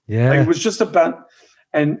fun. Yeah, like, it was just about.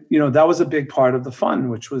 And, you know, that was a big part of the fun,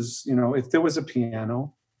 which was, you know, if there was a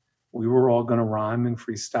piano, we were all going to rhyme and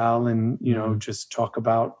freestyle and, you know, just talk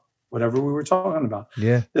about whatever we were talking about.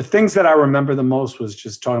 Yeah. The things that I remember the most was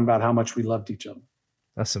just talking about how much we loved each other.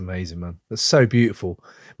 That's amazing, man. That's so beautiful.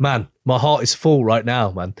 Man, my heart is full right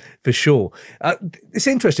now, man, for sure. It's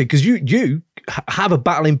interesting because you have a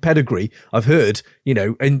battling pedigree, I've heard, you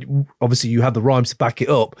know, and obviously you have the rhymes to back it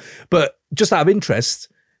up. But just out of interest,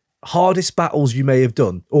 hardest battles you may have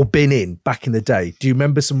done or been in back in the day. Do you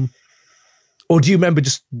remember some, or do you remember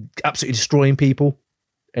just absolutely destroying people?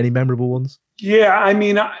 Any memorable ones? Yeah, I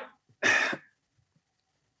mean,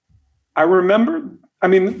 I remember,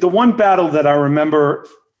 the one battle that I remember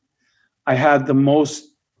I had the most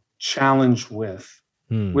challenge with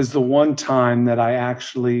was the one time that I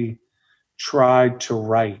actually tried to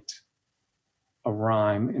write a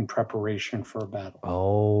rhyme in preparation for a battle.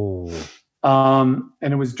 Oh. And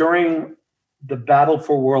it was during the Battle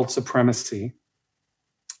for World Supremacy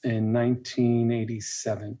in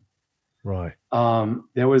 1987. Right.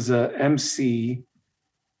 There was a MC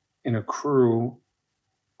in a crew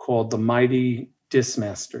called the Mighty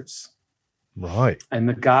Dismasters. Right. And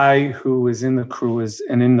the guy who was in the crew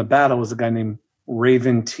and in the battle was a guy named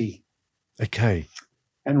Raven T. Okay.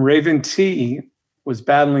 And Raven T was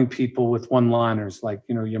battling people with one-liners like,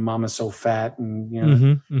 you know, your mama's so fat and, you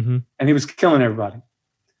know, and he was killing everybody.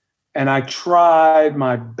 And I tried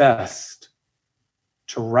my best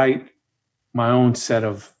to write my own set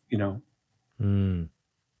of,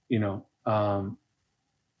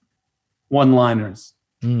 one-liners.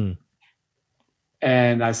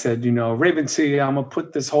 And I said, you know, Raven T, I'm going to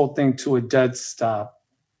put this whole thing to a dead stop.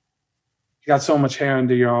 You got so much hair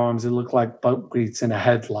under your arms, it looked like buckwheats in a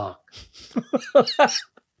headlock.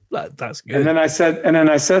 That's good. And then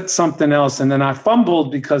I said something else, and then I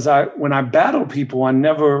fumbled because when I battled people, I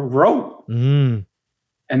never wrote. And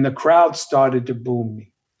the crowd started to boo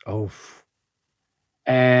me. Oh.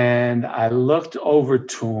 And I looked over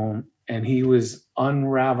to him, and he was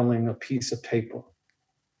unraveling a piece of paper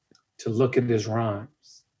to look at his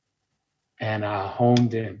rhymes. And I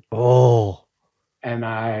honed in. Oh. And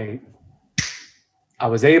I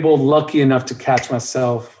was lucky enough to catch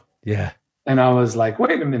myself. Yeah. And I was like,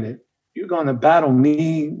 wait a minute, you're going to battle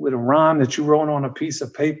me with a rhyme that you wrote on a piece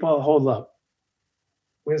of paper? Hold up.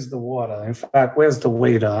 Where's the water? In fact, where's the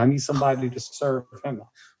waiter? I need somebody to serve him a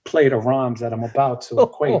plate of rhymes that I'm about to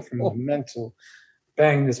equate from the mental.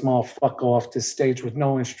 Bang this motherfucker off this stage with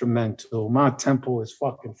no instrumental. My tempo is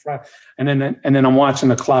fucking fried. And then I'm watching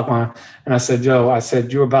the clock on, and I said,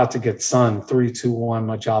 you're about to get sun. 3, 2, 1,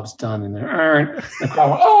 my job's done. And the crowd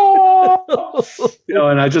went, oh, you know,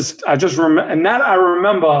 and I just remember, and that I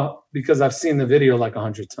remember because I've seen the video like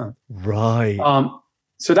 100 times. Right.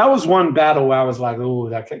 So that was one battle where I was like, oh,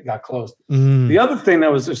 that got close. The other thing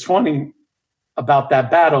that was just funny about that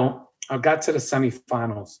battle, I got to the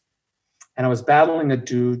semifinals. And I was battling a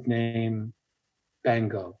dude named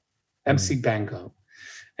Bango, MC Bango.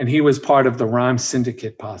 And he was part of the Rhyme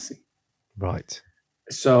Syndicate posse. Right.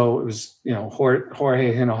 So it was, you know,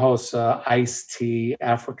 Jorge Hinojosa, Ice-T,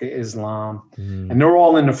 Africa Islam. And they're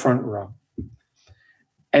all in the front row.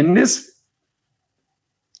 And this,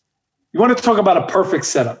 you want to talk about a perfect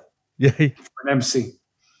setup for an MC.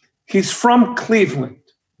 He's from Cleveland.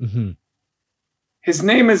 Mm-hmm. His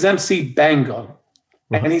name is MC Bango.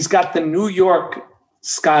 Right. And he's got the New York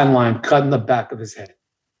skyline cut in the back of his head.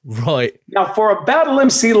 Right. Now, for a battle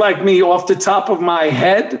MC like me, off the top of my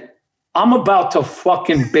head, I'm about to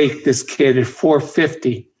fucking bake this kid at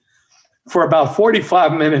 450 for about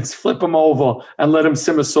 45 minutes, flip him over, and let him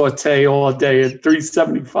simmer saute all day at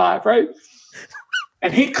 375, right?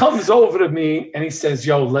 And he comes over to me and he says,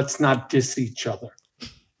 yo, let's not diss each other.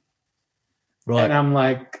 Right. And I'm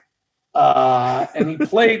like, and he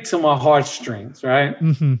played to my heartstrings, right?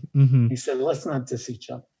 Mm-hmm, mm-hmm. He said, let's not diss each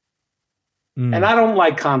other. Mm. And I don't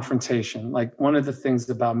like confrontation. Like, one of the things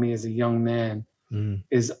about me as a young man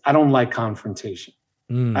is I don't like confrontation.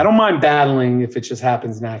 I don't mind battling if it just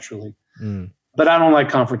happens naturally, but I don't like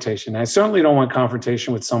confrontation. I certainly don't want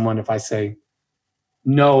confrontation with someone if I say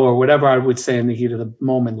no or whatever I would say in the heat of the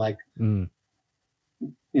moment, like, you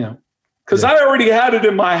know, because I already had it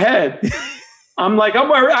in my head. I'm like,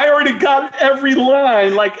 I already got every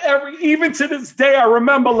line, like even to this day, I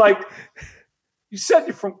remember, like, you said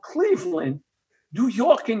you're from Cleveland, New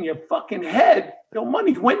York in your fucking head. Yo,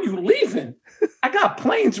 money, when you leaving? I got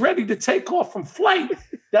planes ready to take off from flight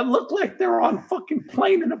that look like they're on fucking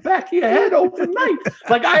plane in the back of your head overnight.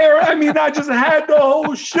 Like, I mean, I just had the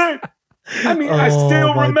whole shit. I mean, I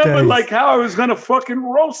still remember like how I was gonna fucking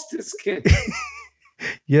roast this kid.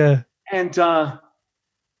 Yeah. And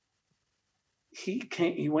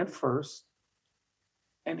he went first,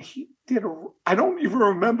 and he did I don't even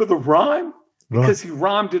remember the rhyme because he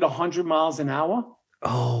rhymed at 100 miles an hour.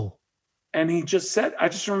 Oh. And he just said, I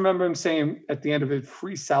just remember him saying at the end of it,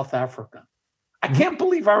 free South Africa. I can't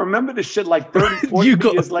believe I remember this shit like 30, 40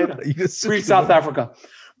 years later. Free South Africa.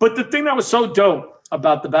 But the thing that was so dope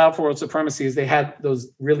about the Battle for World Supremacy is they had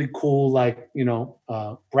those really cool, like, you know,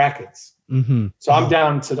 brackets. Mm-hmm. So I'm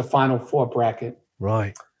down to the final four bracket.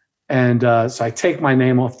 Right. And so I take my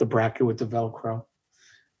name off the bracket with the Velcro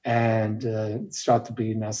and start the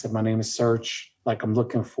beat. And I said, my name is Serch. Like, I'm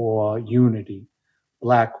looking for unity.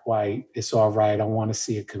 Black, white, it's all right. I want to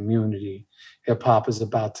see a community. Hip hop is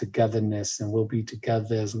about togetherness, and we'll be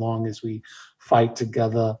together as long as we fight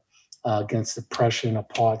together against oppression,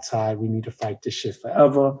 apartheid. We need to fight this shit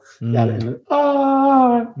forever.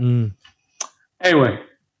 Anyway,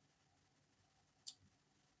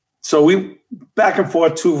 so we back and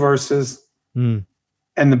forth 2 verses, and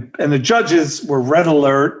the judges were Red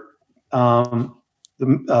Alert,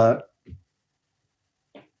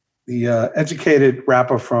 the educated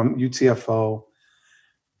rapper from UTFO,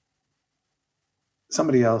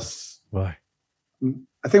 somebody else. Right.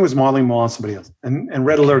 I think it was Marley Marl and somebody else. And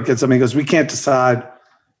Red Alert gets up and he goes, we can't decide.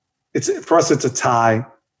 For us, it's a tie.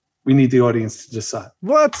 We need the audience to decide.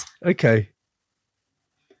 What? Okay.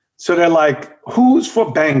 So they're like, who's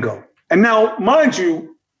for Bango? And now, mind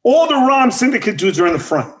you, all the Rhyme Syndicate dudes are in the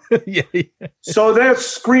front. Yeah. So they're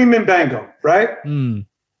screaming Bango, right?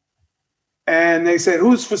 And they said,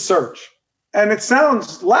 who's for Serch? And it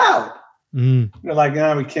sounds loud. They're like,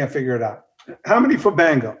 nah, we can't figure it out. How many for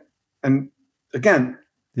Bango? And again,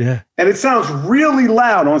 yeah. And it sounds really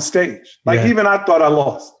loud on stage. Like, even I thought I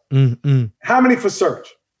lost. How many for Serch?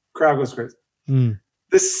 Crowd goes crazy.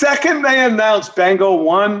 The second they announce Bango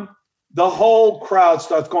won, the whole crowd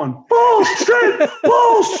starts going, bullshit,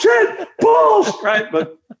 bullshit, bullshit, right?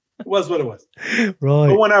 But it was what it was. Right.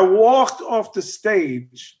 But when I walked off the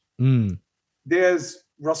stage, there's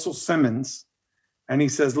Russell Simmons, and he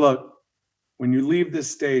says, look, when you leave this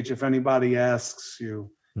stage, if anybody asks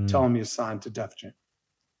you, tell them you're signed to Def Jam.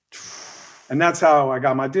 And that's how I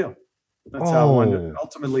got my deal. That's how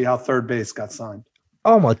ultimately how Third Base got signed.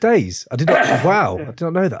 Oh my days. I did not wow. I did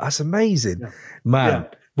not know that. That's amazing. Man.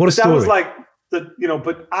 What a story. That was like but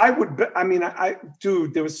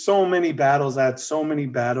dude, there was so many battles. I had so many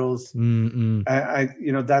battles.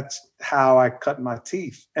 That's how I cut my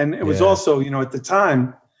teeth. And it was also, at the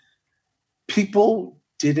time, people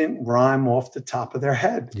didn't rhyme off the top of their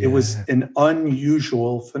head. It was an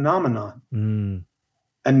unusual phenomenon.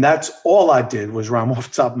 And that's all I did was rhyme off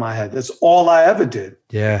the top of my head. That's all I ever did.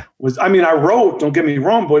 Yeah. I wrote, don't get me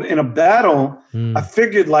wrong, but in a battle, I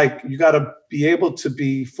figured like you got to be able to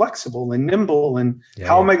be flexible and nimble. And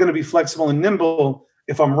how am I going to be flexible and nimble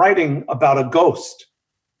if I'm writing about a ghost?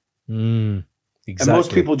 Exactly. And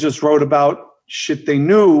most people just wrote about shit they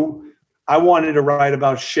knew. I wanted to write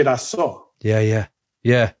about shit I saw. Yeah.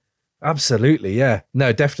 Absolutely. Yeah.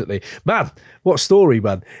 No, definitely. Man, what story,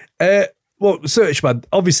 man. Well, Serch, man,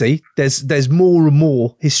 obviously there's more and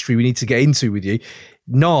more history we need to get into with you.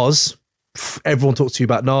 Nas, everyone talks to you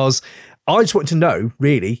about Nas. I just want to know,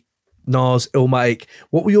 really, Nas, Illmatic,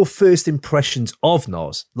 what were your first impressions of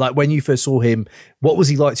Nas? Like when you first saw him, what was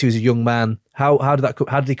he like to you as a young man? How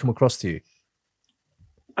did he come across to you?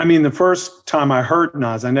 I mean, the first time I heard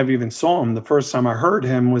Nas, I never even saw him. The first time I heard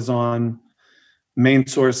him was on Main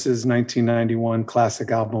Source's 1991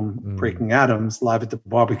 classic album, Breaking Atoms, Live at the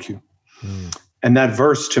Barbecue. And that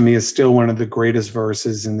verse to me is still one of the greatest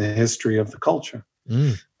verses in the history of the culture.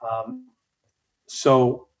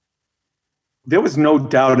 So there was no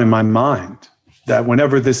doubt in my mind that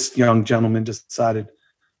whenever this young gentleman decided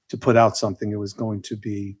to put out something, it was going to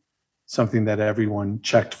be something that everyone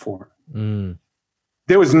checked for.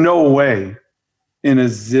 There was no way in a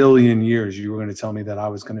zillion years you were going to tell me that I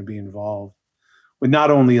was going to be involved with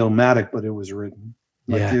not only Illmatic, but it was written.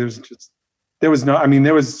 Like there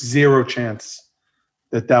was zero chance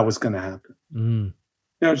that was going to happen.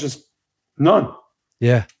 Just none.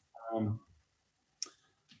 Yeah.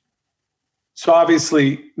 So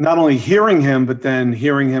obviously, not only hearing him, but then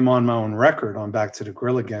hearing him on my own record on Back to the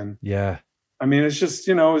Grill Again. Yeah. I mean, it's just,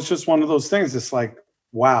 it's just one of those things. It's like,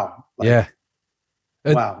 wow. Yeah.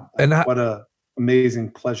 Wow. And what a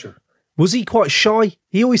amazing pleasure. Was he quite shy?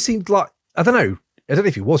 He always seemed like, I don't know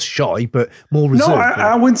if he was shy, but more reserved. No,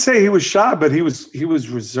 I wouldn't say he was shy, but he was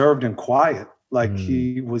reserved and quiet. Like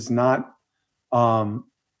he was not,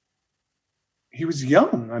 he was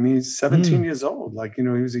young. I mean, he's 17 years old. Like, he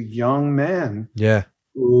was a young man. Yeah.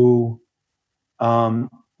 Who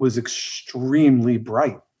was extremely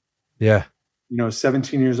bright. Yeah.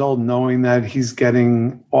 17 years old, knowing that he's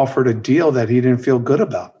getting offered a deal that he didn't feel good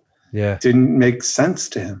about. Yeah. Didn't make sense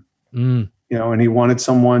to him. And he wanted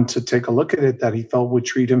someone to take a look at it that he felt would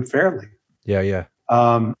treat him fairly. Yeah. Yeah.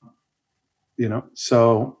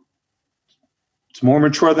 So it's more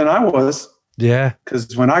mature than I was. Yeah.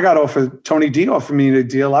 Because when I got offered, Tony D offered me the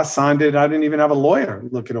deal, I signed it. I didn't even have a lawyer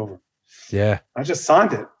look it over. Yeah. I just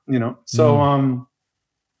signed it, So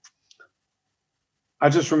I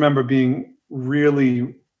just remember being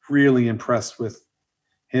really, really impressed with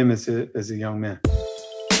him as a young man.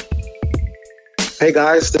 Hey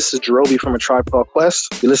guys, this is Jerobi from A Tribe Called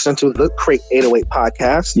Quest. You're listening to the Crate 808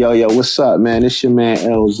 podcast. Yo, what's up, man? It's your man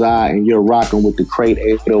Elzai, and you're rocking with the Crate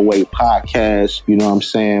 808 podcast. You know what I'm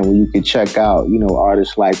saying? Where you can check out,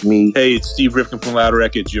 artists like me. Hey, it's Steve Rifkin from Loud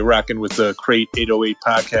Records. You're rocking with the Crate 808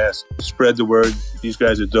 podcast. Spread the word. These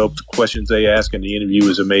guys are dope. The questions they ask and the interview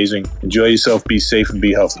is amazing. Enjoy yourself, be safe, and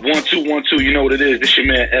be healthy. 1 2 1 2. You know what it is. This your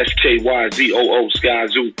man SKYZOO Sky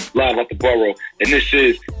Zoo, live out the borough, and this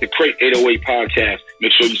is the Crate 808 podcast.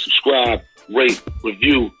 Make sure you subscribe, rate,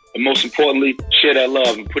 review, and most importantly, share that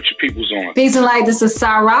love and put your peoples on. Peace and light. This is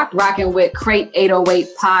Cyrock, rocking with Crate 808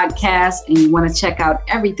 podcast, and you want to check out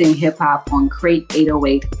everything hip hop on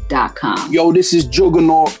crate808.com. Yo, this is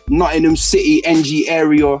Juggernaut, Nottingham City, NG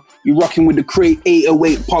area. You're rocking with the Crate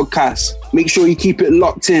 808 podcast. Make sure you keep it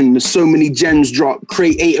locked in. There's so many gems drop.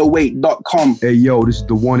 Crate808.com. Hey, yo, this is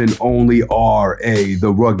the one and only R.A.,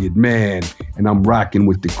 the Rugged Man, and I'm rocking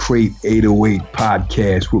with the Crate 808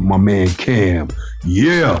 podcast with my man Cam.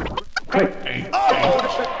 Yeah. Because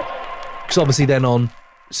obviously then on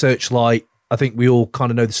Searchlight, I think we all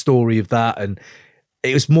kind of know the story of that, and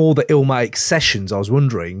it was more the Illmatic sessions, I was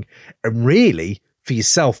wondering, and really for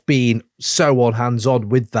yourself being so on hands-on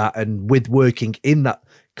with that and with working in that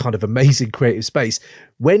kind of amazing creative space,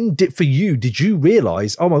 did you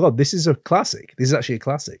realize, oh my God, this is a classic? This is actually a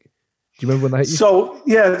classic. Do you remember when that hit you? So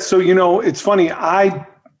it's funny. I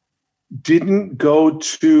didn't go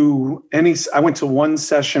to I went to one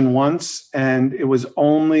session once, and it was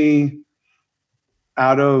only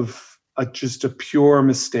out of just a pure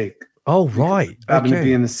mistake. Oh, right. Happened to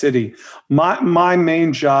be in the city. My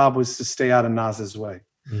main job was to stay out of Nas's way.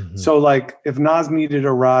 Mm-hmm. So like if Nas needed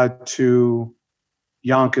a ride to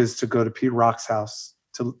Yonkers to go to Pete Rock's house,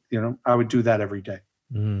 I would do that every day.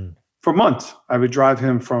 For months. I would drive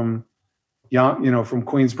him from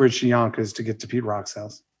Queensbridge to Yonkers to get to Pete Rock's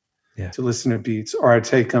house. Yeah. To listen to beats, or I'd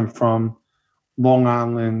take him from Long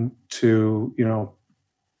Island to,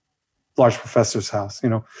 Large Professor's house.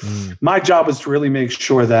 My job was to really make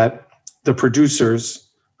sure that the producers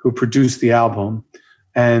who produced the album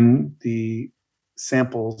and the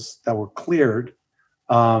samples that were cleared,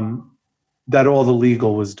 that all the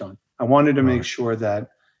legal was done. I wanted to make sure that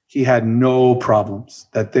he had no problems,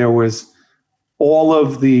 that there was all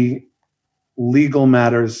of the legal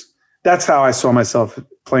matters. That's how I saw myself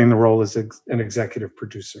playing the role as an executive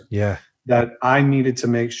producer. Yeah. That I needed to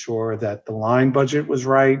make sure that the line budget was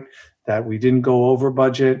right, that we didn't go over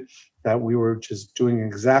budget, that we were just doing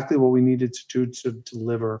exactly what we needed to do to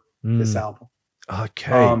deliver this album.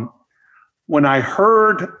 Okay. when I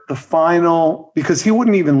heard the final, because he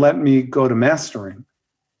wouldn't even let me go to mastering.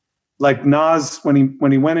 Like Nas, when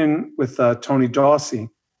he went in with Tony Dorsey,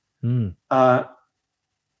 I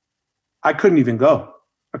couldn't even go.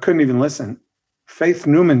 I couldn't even listen. Faith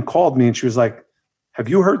Newman called me and she was like, "Have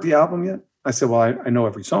you heard the album yet?" I said, "Well, I know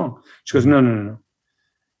every song." She goes, No.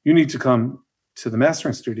 You need to come to the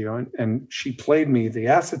mastering studio. And she played me the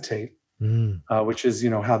acetate, which is,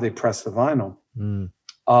 how they press the vinyl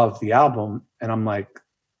of the album. And I'm like,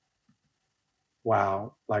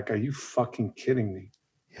 wow, like, are you fucking kidding me?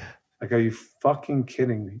 Like, are you fucking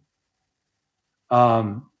kidding me?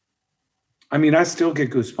 I mean, I still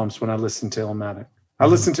get goosebumps when I listen to Illmatic. I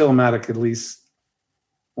listen to Illmatic at least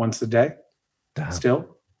once a day. Damn.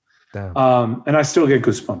 Still. Damn. And I still get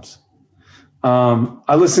goosebumps.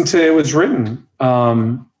 I listen to It Was Written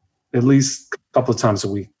at least a couple of times a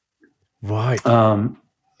week. Right.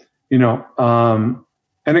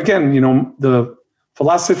 And again, the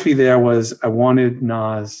philosophy there was I wanted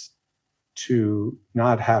Nas to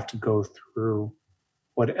not have to go through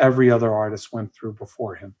what every other artist went through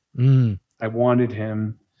before him. I wanted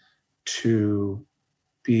him to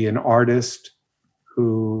be an artist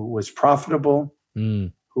who was profitable,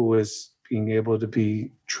 who was being able to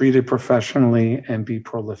be treated professionally and be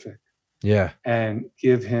prolific. Yeah. And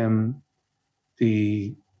give him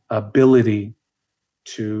the ability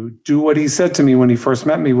to do what he said to me when he first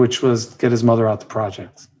met me, which was get his mother out the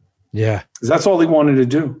projects. Yeah. 'Cause that's all he wanted to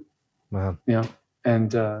do. Man. Yeah.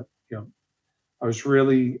 And, I was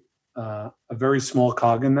really a very small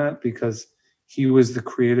cog in that because he was the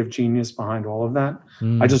creative genius behind all of that.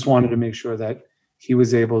 I just wanted to make sure that he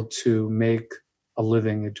was able to make a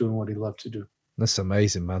living at doing what he loved to do. That's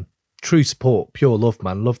amazing, man. True support, pure love,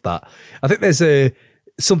 man. Love that. I think there's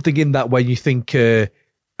something in that when you think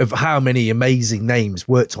of how many amazing names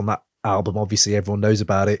worked on that album. Obviously, everyone knows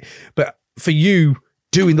about it. But for you,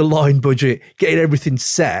 doing the line budget, getting everything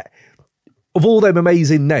set, of all them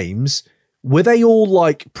amazing names, were they all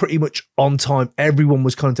like pretty much on time? Everyone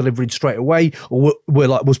was kind of delivering straight away, or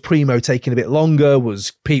was Primo taking a bit longer?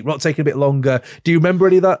 Was Pete Rock taking a bit longer? Do you remember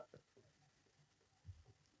any of that?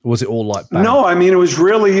 Or was it all like bang? No, I mean, it was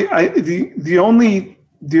really the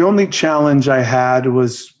only challenge I had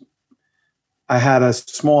was I had a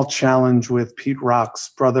small challenge with Pete Rock's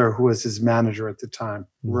brother, who was his manager at the time,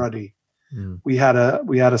 Ruddy. We had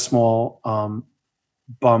a small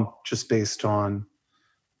bump just based on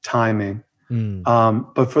timing.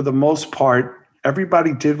 But for the most part,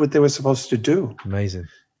 everybody did what they were supposed to do. Amazing.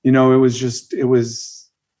 It was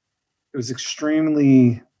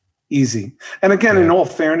extremely easy. And again, in all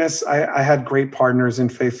fairness, I had great partners in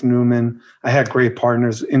Faith Newman. I had great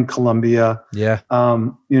partners in Columbia. Yeah.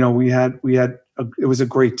 It was a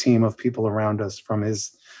great team of people around us, from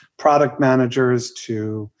his product managers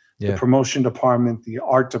to the promotion department, the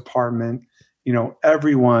art department,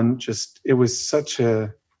 everyone it was such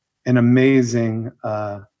an amazing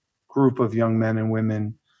group of young men and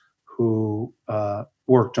women who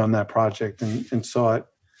worked on that project and saw it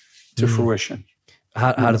to fruition.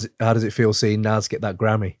 How does it feel seeing Nas get that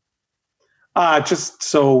Grammy? Just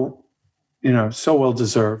so well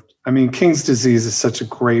deserved. I mean, King's Disease is such a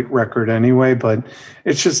great record anyway, but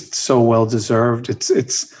it's just so well deserved.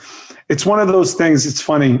 It's one of those things. It's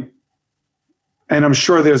funny, and I'm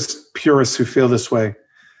sure there's purists who feel this way.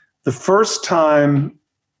 The first time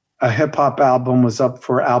a hip hop album was up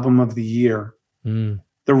for Album of the Year, the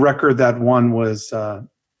record that won was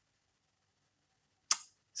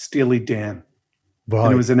Steely Dan. Right.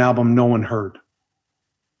 And it was an album no one heard.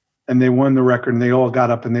 And they won the record and they all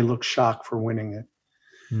got up and they looked shocked for winning it.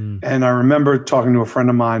 And I remember talking to a friend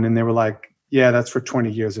of mine and they were like, yeah, that's for 20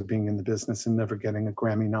 years of being in the business and never getting a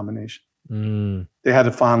Grammy nomination. They had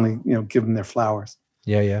to finally, give them their flowers.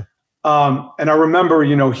 Yeah, yeah. And I remember,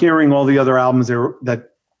 hearing all the other albums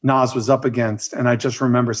that Nas was up against. And I just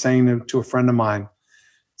remember saying to a friend of mine,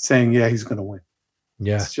 saying, yeah, he's going to win.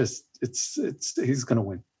 Yeah. He's going to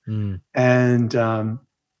win. And,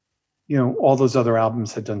 all those other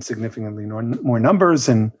albums had done significantly more numbers,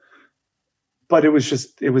 but it was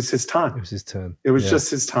his time. It was his turn. It was just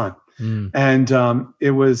his time. And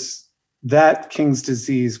it was that King's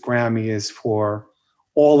Disease Grammy is for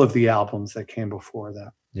all of the albums that came before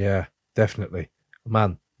that. Yeah, definitely.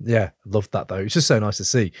 Man, yeah, loved that though. It's just so nice to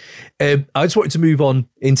see. I just wanted to move on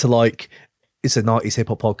into it's a 90s hip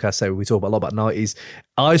hop podcast, so we talk a lot about 90s.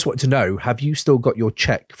 I just want to know, have you still got your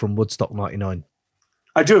check from Woodstock 99?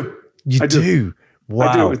 I do. I do. Wow.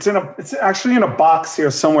 I do. It's actually in a box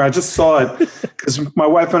here somewhere. I just saw it because my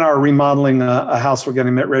wife and I are remodeling a house we're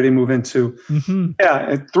getting ready to move into. Yeah,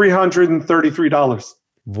 at $333.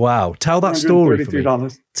 Wow. Tell that story for me.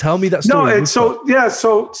 Tell me that story. No, it's so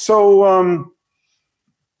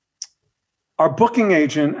our booking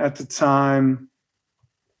agent at the time,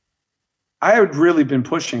 I had really been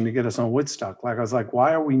pushing to get us on Woodstock. Like, I was like,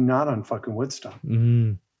 why are we not on fucking Woodstock?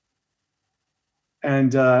 Mm.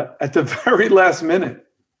 And at the very last minute,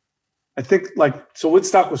 I think so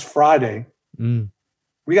Woodstock was Friday. Mm.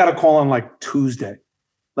 We got a call on like Tuesday.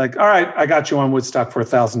 Like, all right, I got you on Woodstock for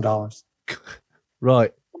 $1,000.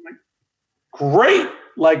 Right. I'm like, great.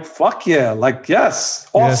 Like, fuck yeah. Like, yes.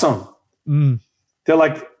 Awesome. Yeah. Mm. They're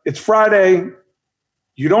like, it's Friday.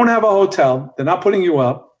 You don't have a hotel. They're not putting you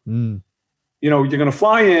up. Mm. You know, you're going to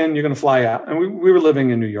fly in, you're going to fly out. And we were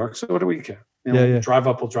living in New York. So what do we care? You know, drive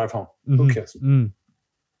up, we'll drive home. Mm-hmm. Who cares? Mm.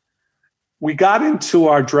 We got into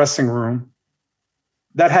our dressing room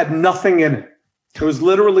that had nothing in it. It was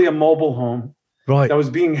literally a mobile home. Right. That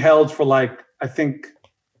was being held for like, I think,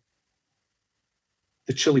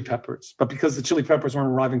 the Chili Peppers. But because the Chili Peppers weren't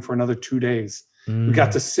arriving for another 2 days, we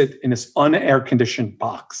got to sit in this unair-conditioned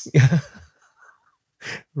box.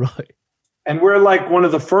 Right. And we're like one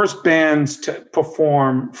of the first bands to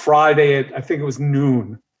perform Friday at, I think it was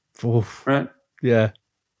noon. Oof. Right? Yeah.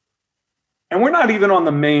 And we're not even on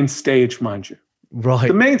the main stage, mind you. Right.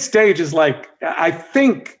 The main stage is like, I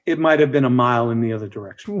think it might have been a mile in the other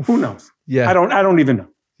direction. Oof. Who knows? Yeah. I don't even know.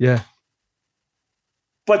 Yeah.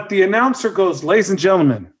 But the announcer goes, ladies and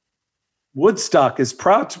gentlemen, Woodstock is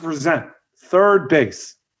proud to present Third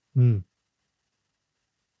Base. Mm.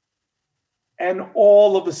 And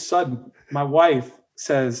all of a sudden, my wife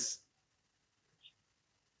says,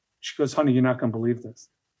 she goes, honey, you're not going to believe this.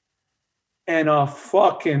 And a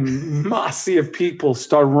fucking massy of people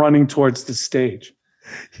start running towards the stage.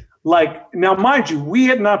 Like, now, mind you, we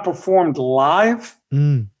had not performed live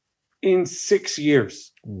in 6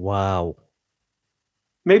 years. Wow.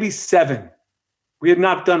 Maybe 7. We had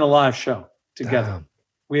not done a live show together. Damn.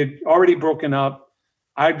 We had already broken up.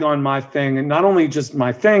 I'd done my thing. And not only just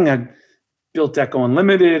my thing, I'd built Echo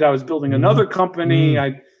Unlimited. I was building another company.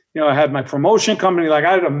 I had my promotion company. Like,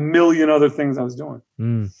 I had a million other things I was doing.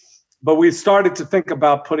 But we started to think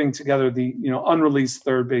about putting together the, unreleased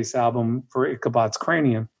Third Base album for Ichabod's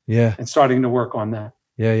Cranium. Yeah. And starting to work on that.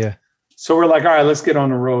 Yeah, yeah. So we're like, all right, let's get on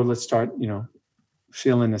the road. Let's start,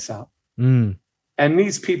 feeling this out. Mm. And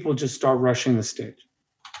these people just start rushing the stage.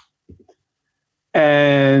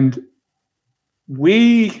 And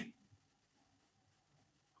we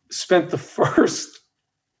spent the first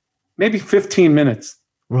maybe 15 minutes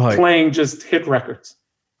playing just hit records.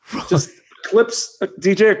 Just Clips.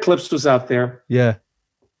 DJ Eclipse was out there. Yeah.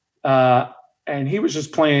 And he was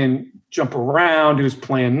just playing Jump Around. He was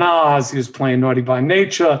playing Nas. He was playing Naughty by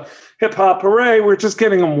Nature. Hip Hop Hooray. We're just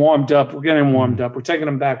getting them warmed up. We're getting them warmed up. We're taking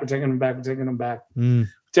them back. We're taking them back. We're taking them back.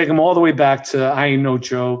 Take them all the way back to I Ain't No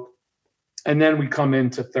Joke. And then we come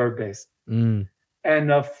into Third Base. And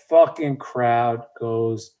the fucking crowd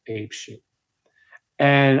goes apeshit.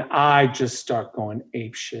 And I just start going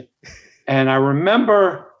apeshit. And I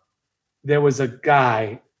remember there was a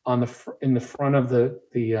guy in the front of there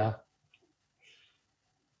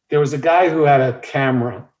was a guy who had a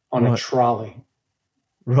camera on a trolley.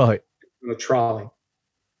 Right. On a trolley.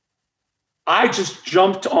 I just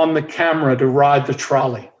jumped on the camera to ride the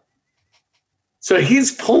trolley. So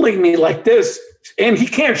he's pulling me like this, and he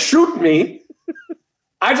can't shoot me.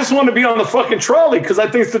 I just want to be on the fucking trolley because I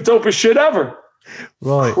think it's the dopest shit ever.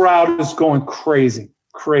 Right. Crowd is going crazy.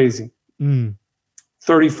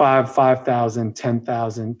 35, 5,000,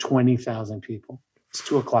 10,000, 20,000 people. It's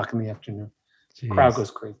 2:00 in the afternoon. Jeez. Crowd goes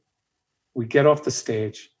crazy. We get off the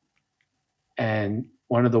stage, and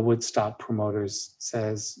one of the Woodstock promoters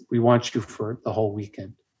says, we want you for the whole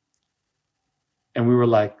weekend. And we were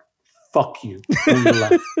like, fuck you. And we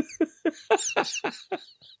left.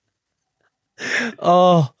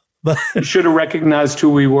 Oh, but you should have recognized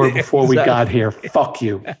who we were before we got here. Fuck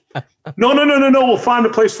you. No. We'll find a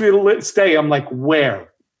place for you to stay. I'm like,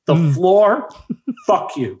 where? The floor?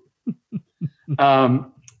 Fuck you.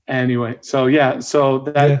 Anyway, so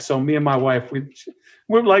me and my wife,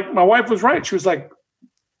 we're like, my wife was right. She was like,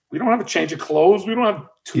 we don't have a change of clothes. We don't have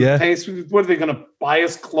toothpaste. What are they going to buy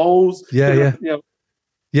us clothes? Yeah.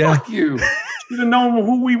 Fuck you. You didn't know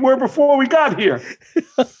who we were before we got here.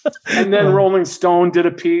 And then Rolling Stone did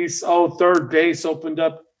a piece. Third Base opened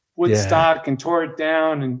up Woodstock and tore it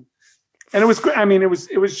down. And it was great. I mean, it was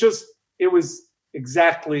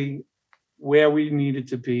exactly where we needed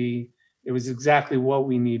to be. It was exactly what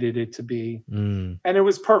we needed it to be. And it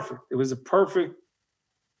was perfect. It was a perfect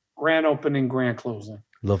grand opening, grand closing.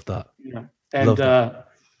 Love that. And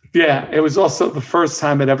Yeah, it was also the first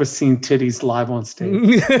time I'd ever seen titties live on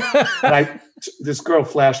stage. And this girl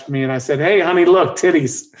flashed me, and I said, "Hey, honey, look,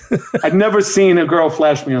 titties." I'd never seen a girl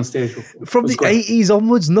flash me on stage before. From the 80s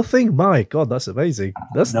onwards, nothing? My God, that's amazing.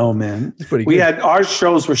 No, man. That's pretty good. We had, our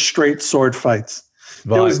shows were straight sword fights.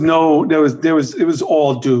 Right. There was no, it was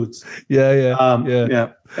all dudes.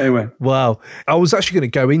 Yeah. Anyway. Wow. I was actually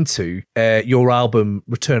going to go into your album,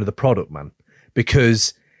 Return of the Product, man,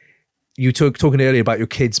 because you talking earlier about your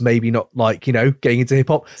kids maybe not like, getting into hip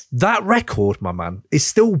hop. That record, my man, is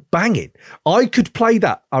still banging. I could play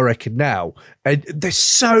that, I reckon, now. And there's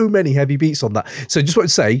so many heavy beats on that. So just want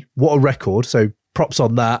to say, what a record. So props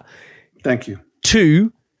on that. Thank you.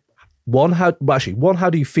 2, how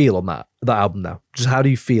do you feel on that album now? Just how do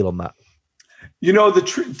you feel on that?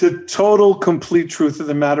 The total, complete truth of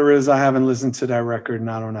the matter is I haven't listened to that record in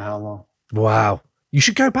I don't know how long. Wow. You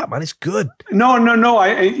should go back, man. It's good. No.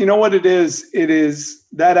 You know what it is? It is,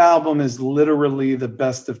 that album is literally the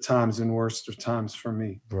best of times and worst of times for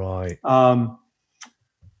me. Right.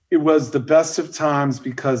 It was the best of times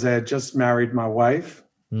because I had just married my wife.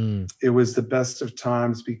 It was the best of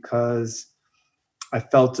times because I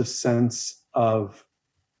felt a sense of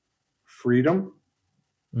freedom.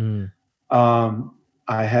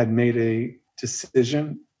 I had made a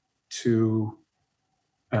decision to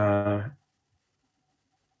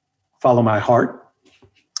follow my heart.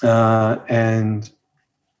 And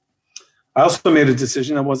I also made a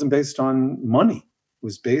decision that wasn't based on money. It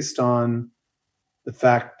was based on the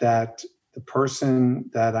fact that the person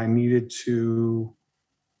that I needed to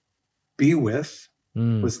be with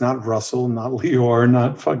was not Russell, not Lior,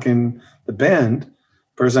 not fucking the band. The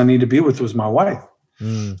person I needed to be with was my wife,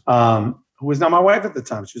 who was not my wife at the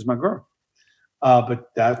time. She was my girl. But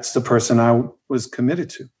that's the person I was committed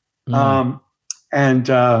to.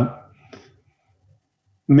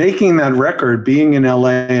 Making that record, being in LA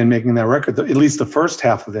and making that record, at least the first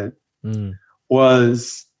half of it,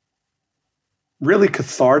 was really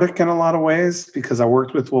cathartic in a lot of ways because I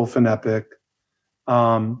worked with Wolf and Epic.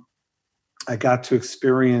 I got to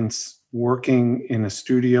experience working in a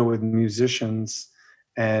studio with musicians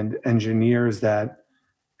and engineers that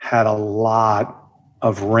had a lot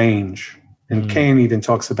of range. And Kane even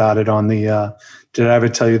talks about it on the Did I Ever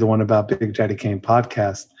Tell You the One About Big Daddy Kane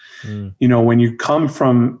podcast. When you come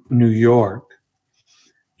from New York,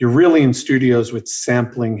 you're really in studios with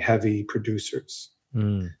sampling heavy producers.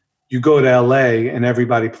 You go to LA and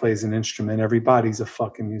everybody plays an instrument. Everybody's a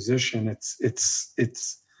fucking musician.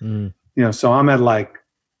 So I'm at like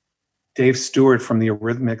Dave Stewart from the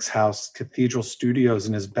Eurythmics house, Cathedral Studios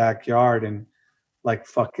in his backyard, and like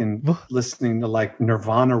fucking listening to like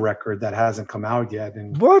Nirvana record that hasn't come out yet.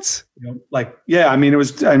 And what?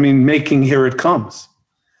 Making Here It Comes.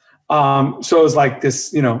 So it was like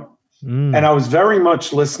this, and I was very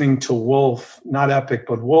much listening to Wolf, not Epic,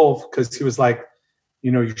 but Wolf, because he was like,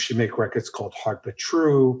 you should make records called Hard But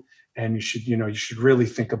True. And you should really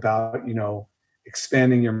think about,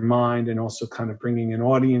 expanding your mind and also kind of bringing an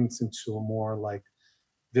audience into a more like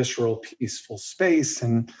visceral, peaceful space.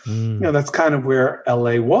 And, that's kind of where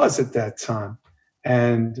LA was at that time.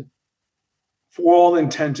 And for all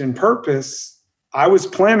intent and purpose, I was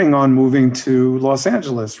planning on moving to Los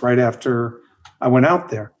Angeles right after I went out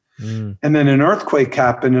there. And then an earthquake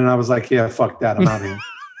happened and I was like, yeah, fuck that. I'm out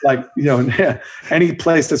of here. Any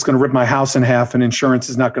place that's going to rip my house in half and insurance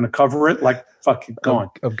is not going to cover it, like fucking gone.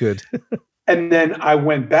 I'm good. And then I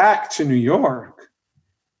went back to New York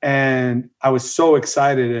and I was so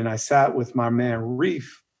excited. And I sat with my man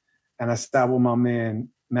Reef and I sat with my man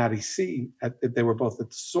Matty C. They were both at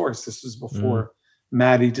the Source. This was before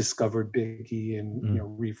Matty discovered Biggie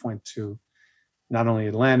and Reef went to not only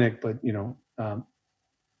Atlantic, but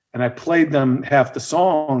and I played them half the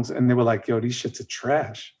songs and they were like, yo, these shits are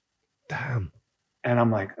trash. Damn. And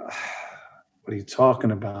I'm like, what are you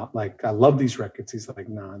talking about? Like, I love these records. He's like,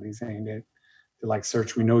 nah, these ain't it. They're like,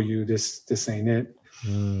 Serch, we know you, this ain't it.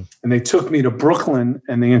 And they took me to Brooklyn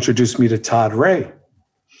and they introduced me to Todd Ray.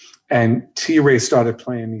 And T-Ray started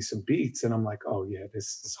playing me some beats and I'm like, oh yeah,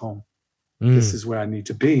 this is home. This is where I need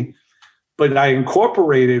to be. But I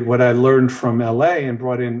incorporated what I learned from LA and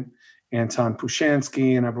brought in Anton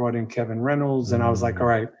Pushansky and I brought in Kevin Reynolds. And I was like, all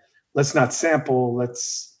right, let's not sample,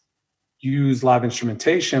 let's use live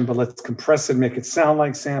instrumentation, but let's compress it, make it sound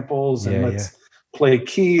like samples, and let's play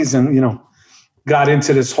keys. And, got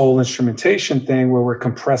into this whole instrumentation thing where we're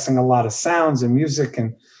compressing a lot of sounds and music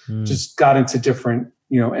and just got into different,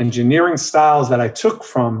 engineering styles that I took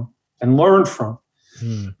from and learned from.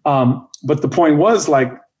 But the point was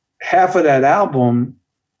like half of that album,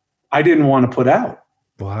 I didn't want to put out.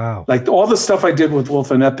 Wow. Like all the stuff I did with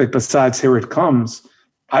Wolf and Epic, besides Here It Comes,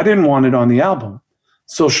 I didn't want it on the album.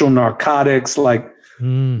 Social Narcotics, like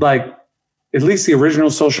at least the original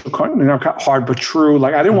Social Narcotics, Hard But True.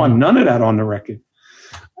 Like I didn't want none of that on the record.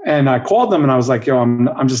 And I called them and I was like, yo,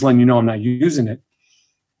 I'm just letting you know I'm not using it.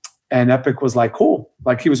 And Epic was like, cool.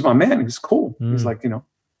 Like he was my man. He was cool. He was like, you know,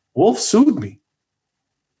 Wolf sued me.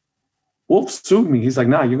 He's like,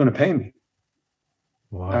 nah, you're going to pay me.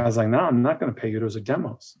 Wow. I was like, no, I'm not going to pay you. Those are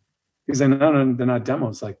demos. He's like, no, they're not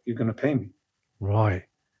demos. Like, you're going to pay me. Right.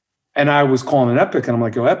 And I was calling Epic, and I'm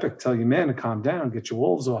like, yo, Epic, tell your man to calm down. Get your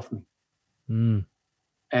wolves off me. And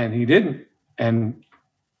he didn't. And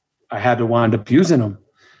I had to wind up using him.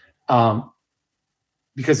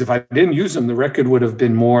 Because if I didn't use him, the record would have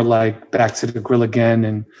been more like Back to the Grill Again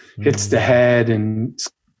and Hits the Head and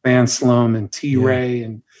Anslum and T-Ray.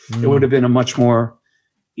 And it would have been a much more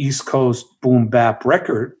East Coast boom bap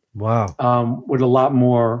record. Wow. With a lot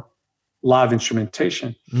more live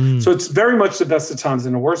instrumentation. So it's very much the best of times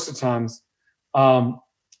and the worst of times. But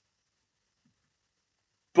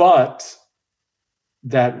I'm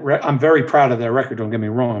very proud of that record. Don't get me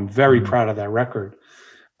wrong. I'm very proud of that record.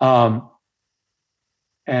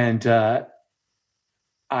 And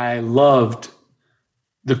I loved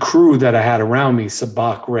the crew that I had around me.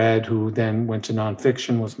 Sabak Red, who then went to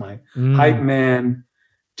Nonfiction, was my hype man.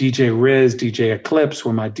 DJ Riz, DJ Eclipse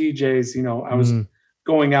were my DJs. You know, I was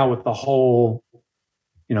going out with the whole,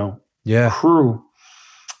 you know, crew.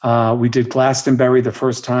 We did Glastonbury the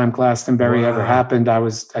first time Glastonbury ever happened. I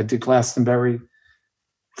did Glastonbury,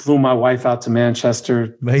 flew my wife out to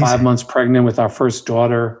Manchester, 5 months pregnant with our first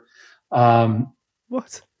daughter.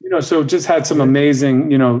 What? You know, so just had some amazing,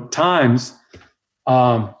 you know, times,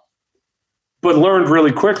 but learned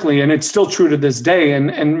really quickly. And it's still true to this day.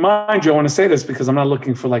 And mind you, I want to say this because I'm not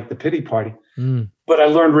looking for like the pity party, but I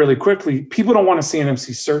learned really quickly. People don't want to see an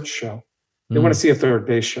MC Serch show. They want to see a third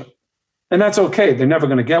bass show. And that's okay. They're never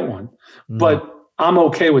going to get one, but I'm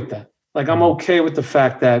okay with that. Like, I'm okay with the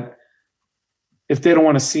fact that if they don't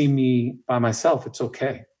want to see me by myself, it's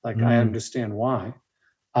okay. Like, I understand why.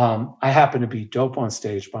 I happen to be dope on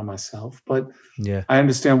stage by myself, but I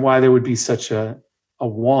understand why there would be such a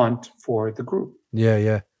want for the group.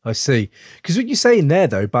 Yeah, I see. Because what you're saying there,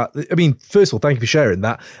 though, but I mean, first of all, thank you for sharing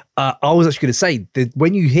that. I was actually going to say that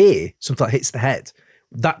when you hear something like Hits the Head,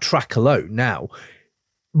 that track alone now,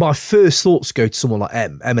 my first thoughts go to someone like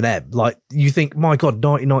Eminem. Like, you think, my God,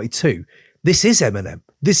 1992, this is Eminem.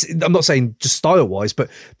 This, I'm not saying just style-wise, but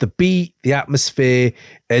the beat, the atmosphere,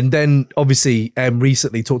 and then obviously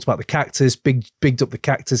recently talked about the Cactus, bigged up the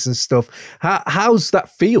Cactus and stuff. How's that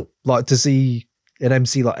feel like to see an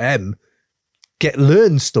MC like M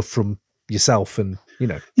learn stuff from yourself and, you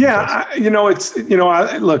know? Yeah,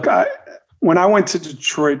 when I went to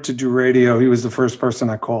Detroit to do radio, he was the first person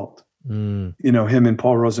I called. You know, him and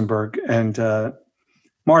Paul Rosenberg. And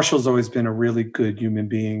Marshall's always been a really good human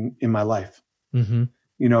being in my life.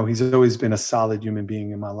 You know, he's always been a solid human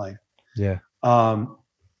being in my life. Yeah.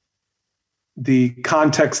 The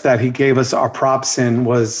context that he gave us our props in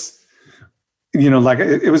was, you know, like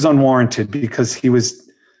it was unwarranted because he was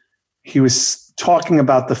talking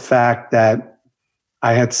about the fact that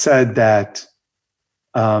I had said that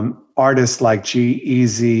artists like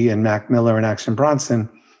G-Eazy and Mac Miller and Action Bronson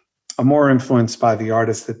are more influenced by the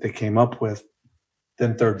artists that they came up with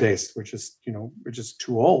than third bass, we're just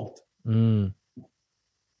too old.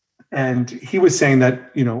 And he was saying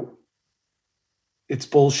that, you know, it's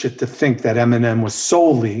bullshit to think that Eminem was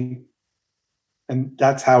solely, and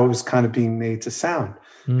that's how it was kind of being made to sound.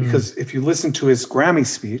 Because if you listen to his Grammy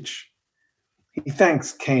speech, he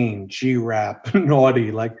thanks Kane, G-Rap, Naughty,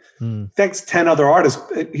 like thanks 10 other artists.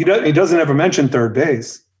 He doesn't ever mention third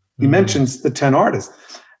bass. He mentions the 10 artists.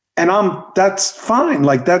 And that's fine.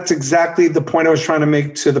 Like, that's exactly the point I was trying to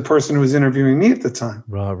make to the person who was interviewing me at the time.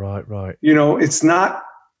 Right. You know,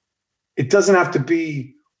 it doesn't have to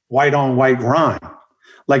be white on white rhyme.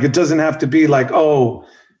 Like, it doesn't have to be like, oh,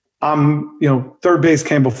 third bass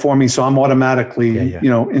came before me, so I'm automatically, you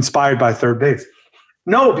know, inspired by third bass.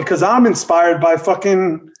 No, because I'm inspired by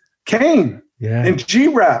fucking Kane and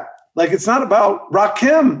G-Rap. Like, it's not about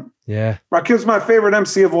Rakim. Yeah. Rakim's my favorite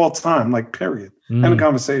MC of all time, like, period. End of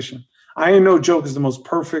conversation. I Ain't No Joke is the most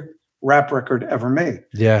perfect rap record ever made.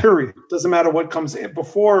 Yeah. Period. Doesn't matter what comes in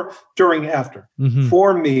before, during, after.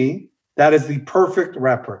 For me, that is the perfect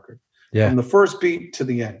rap record. Yeah. From the first beat to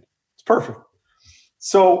the end. It's perfect.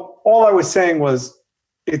 So all I was saying was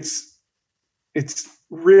it's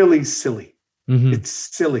really silly. It's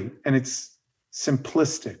silly and it's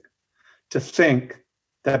simplistic to think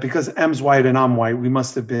that because M's white and I'm white, there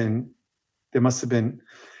must have been.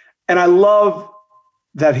 And I love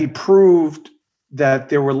that he proved that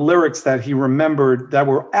there were lyrics that he remembered that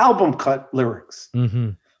were album cut lyrics. Mm-hmm.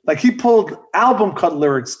 Like he pulled album cut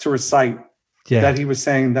lyrics to recite that he was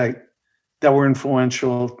saying that were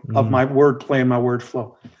influential of my wordplay and my word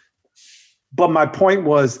flow. But my point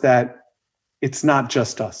was that it's not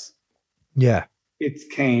just us. Yeah. It's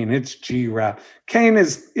Kane. It's G-Rap. Kane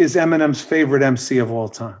is Eminem's favorite MC of all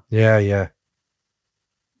time. Yeah, yeah.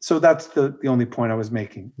 So that's the only point I was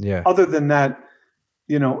making. Yeah. Other than that,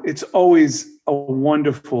 it's always a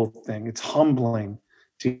wonderful thing. It's humbling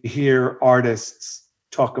to hear artists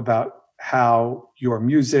talk about how your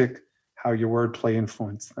music, how your wordplay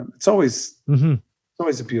influenced them. It's always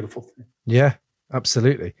a beautiful thing. Yeah,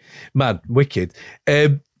 absolutely. Man, wicked.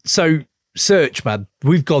 So Serch, man,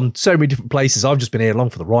 we've gone so many different places. I've just been here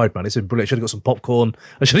along for the ride, man. It's been brilliant. I should have got some popcorn.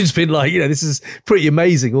 I should have just been like, this is pretty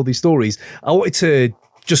amazing, all these stories. I wanted to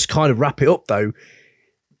just kind of wrap it up though.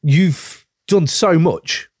 You've done so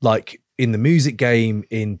much, like in the music game,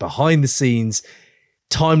 in behind the scenes,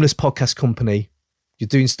 Timeless Podcast Company. You're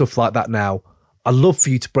doing stuff like that now. I'd love for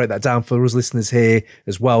you to break that down for us listeners here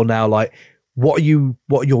as well now. Like, what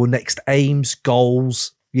are your next aims,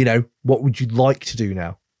 goals? What would you like to do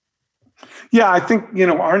now? Yeah, I think,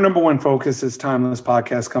 our number one focus is Timeless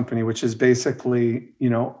Podcast Company, which is basically,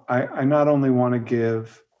 I not only want to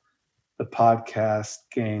give the podcast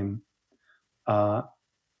game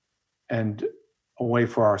and a way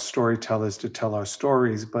for our storytellers to tell our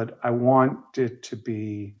stories, but I want it to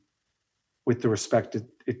be with the respect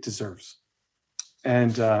it deserves.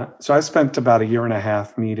 And so I spent about a year and a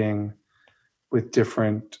half meeting with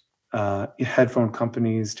different headphone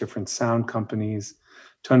companies, different sound companies,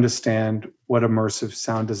 to understand what immersive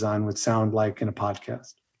sound design would sound like in a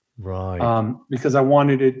podcast. Right. Because I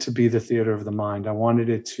wanted it to be the theater of the mind. I wanted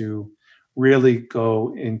it to really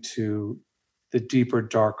go into the deeper,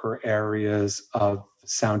 darker areas of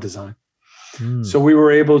sound design. So we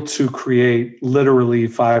were able to create literally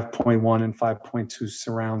 5.1 and 5.2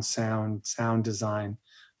 surround sound design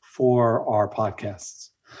for our podcasts.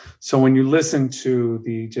 So when you listen to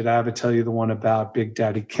Did I Ever Tell You the one about Big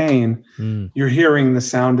Daddy Kane, you're hearing the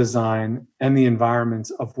sound design and the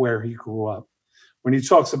environments of where he grew up. When he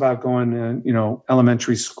talks about going to,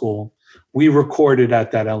 elementary school, we recorded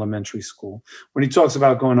at that elementary school. When he talks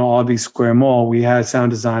about going to Albee Square Mall, we had sound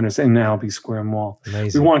designers in Albee Square Mall.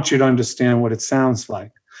 Amazing. We want you to understand what it sounds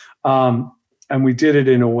like. And we did it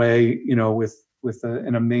in a way, with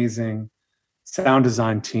an amazing sound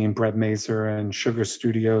design team, Brett Mazer and Sugar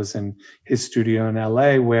Studios and his studio in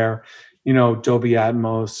LA, where, Dolby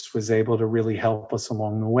Atmos was able to really help us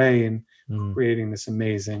along the way in creating this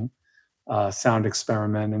amazing sound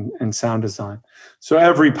experiment and sound design. So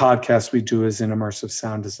every podcast we do is in immersive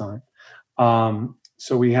sound design.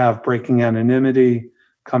 So we have Breaking Anonymity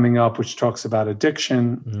coming up, which talks about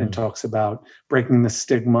addiction and talks about breaking the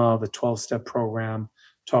stigma of a 12-step program,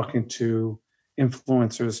 talking to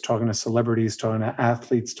influencers, talking to celebrities, talking to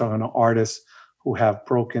athletes, talking to artists who have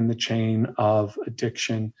broken the chain of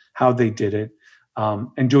addiction, how they did it,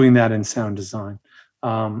 and doing that in sound design.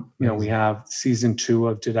 We have season 2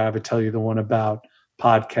 of Did I Ever Tell You the one about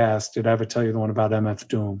podcast? Did I Ever Tell You the one about MF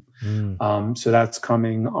Doom? So that's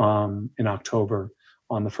coming in October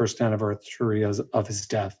on the first anniversary of his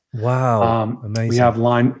death. Wow, amazing. We have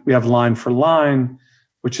Line for Line,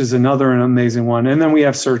 which is another amazing one, and then we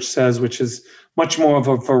have Serch Says, which is much more of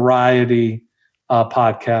a variety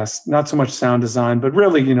podcast, not so much sound design, but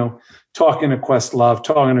really, talking to Questlove,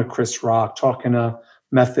 talking to Chris Rock, talking to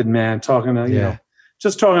Method Man, talking to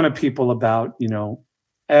just talking to people about,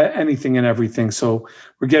 anything and everything. So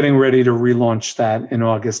we're getting ready to relaunch that in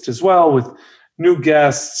August as well with new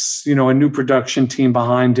guests, a new production team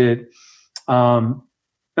behind it. And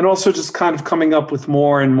also just kind of coming up with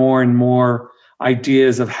more and more and more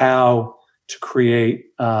ideas of how to create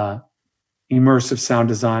immersive sound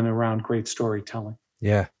design around great storytelling.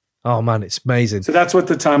 Yeah. Oh man, it's amazing. So that's what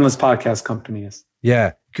the Timeless Podcast Company is.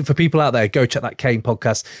 Yeah. For people out there, go check that Kane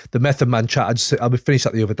podcast, the Method Man chat. I finished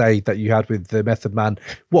that the other day that you had with the Method Man.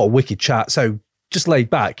 What a wicked chat. So just laid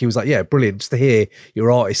back. He was like, yeah, brilliant just to hear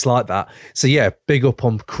your artists like that. So yeah, big up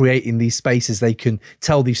on creating these spaces they can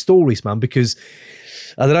tell these stories, man, because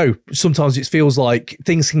I don't know, sometimes it feels like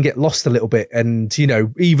things can get lost a little bit. And,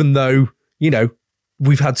 even though,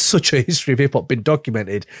 we've had such a history of hip hop been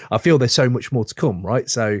documented, I feel there's so much more to come, right?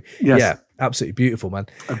 So yeah, absolutely beautiful, man.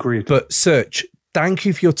 Agreed. But Serch, thank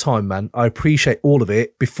you for your time, man. I appreciate all of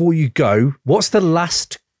it. Before you go, what's the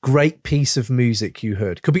last great piece of music you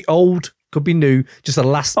heard? Could be old, could be new, just the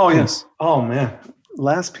last piece. Yeah. Oh man.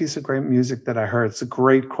 Last piece of great music that I heard. It's a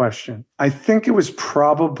great question. I think it was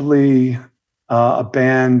probably a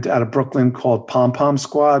band out of Brooklyn called Pom Pom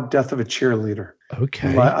Squad, Death of a Cheerleader.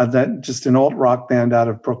 Okay. That just an alt rock band out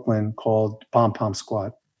of Brooklyn called Pom Pom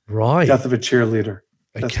Squad. Right. Death of a Cheerleader.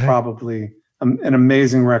 That's Okay. probably an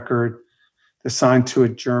amazing record. They're signed to a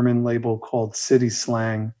German label called City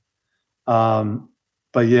Slang.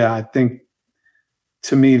 But yeah, I think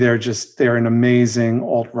to me they're an amazing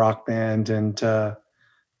alt rock band, and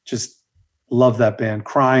just love that band.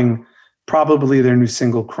 Crying, probably their new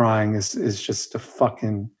single "Crying" is just a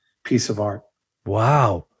fucking piece of art.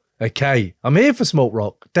 Wow. Okay. I'm here for Smoke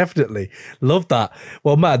Rock. Definitely. Love that.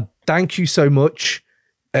 Well, man, thank you so much.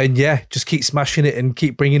 And yeah, just keep smashing it and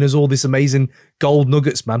keep bringing us all this amazing gold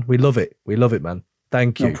nuggets, man. We love it. We love it, man.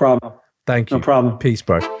 Thank you. No problem. Thank you. No problem. Peace,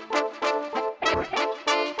 bro.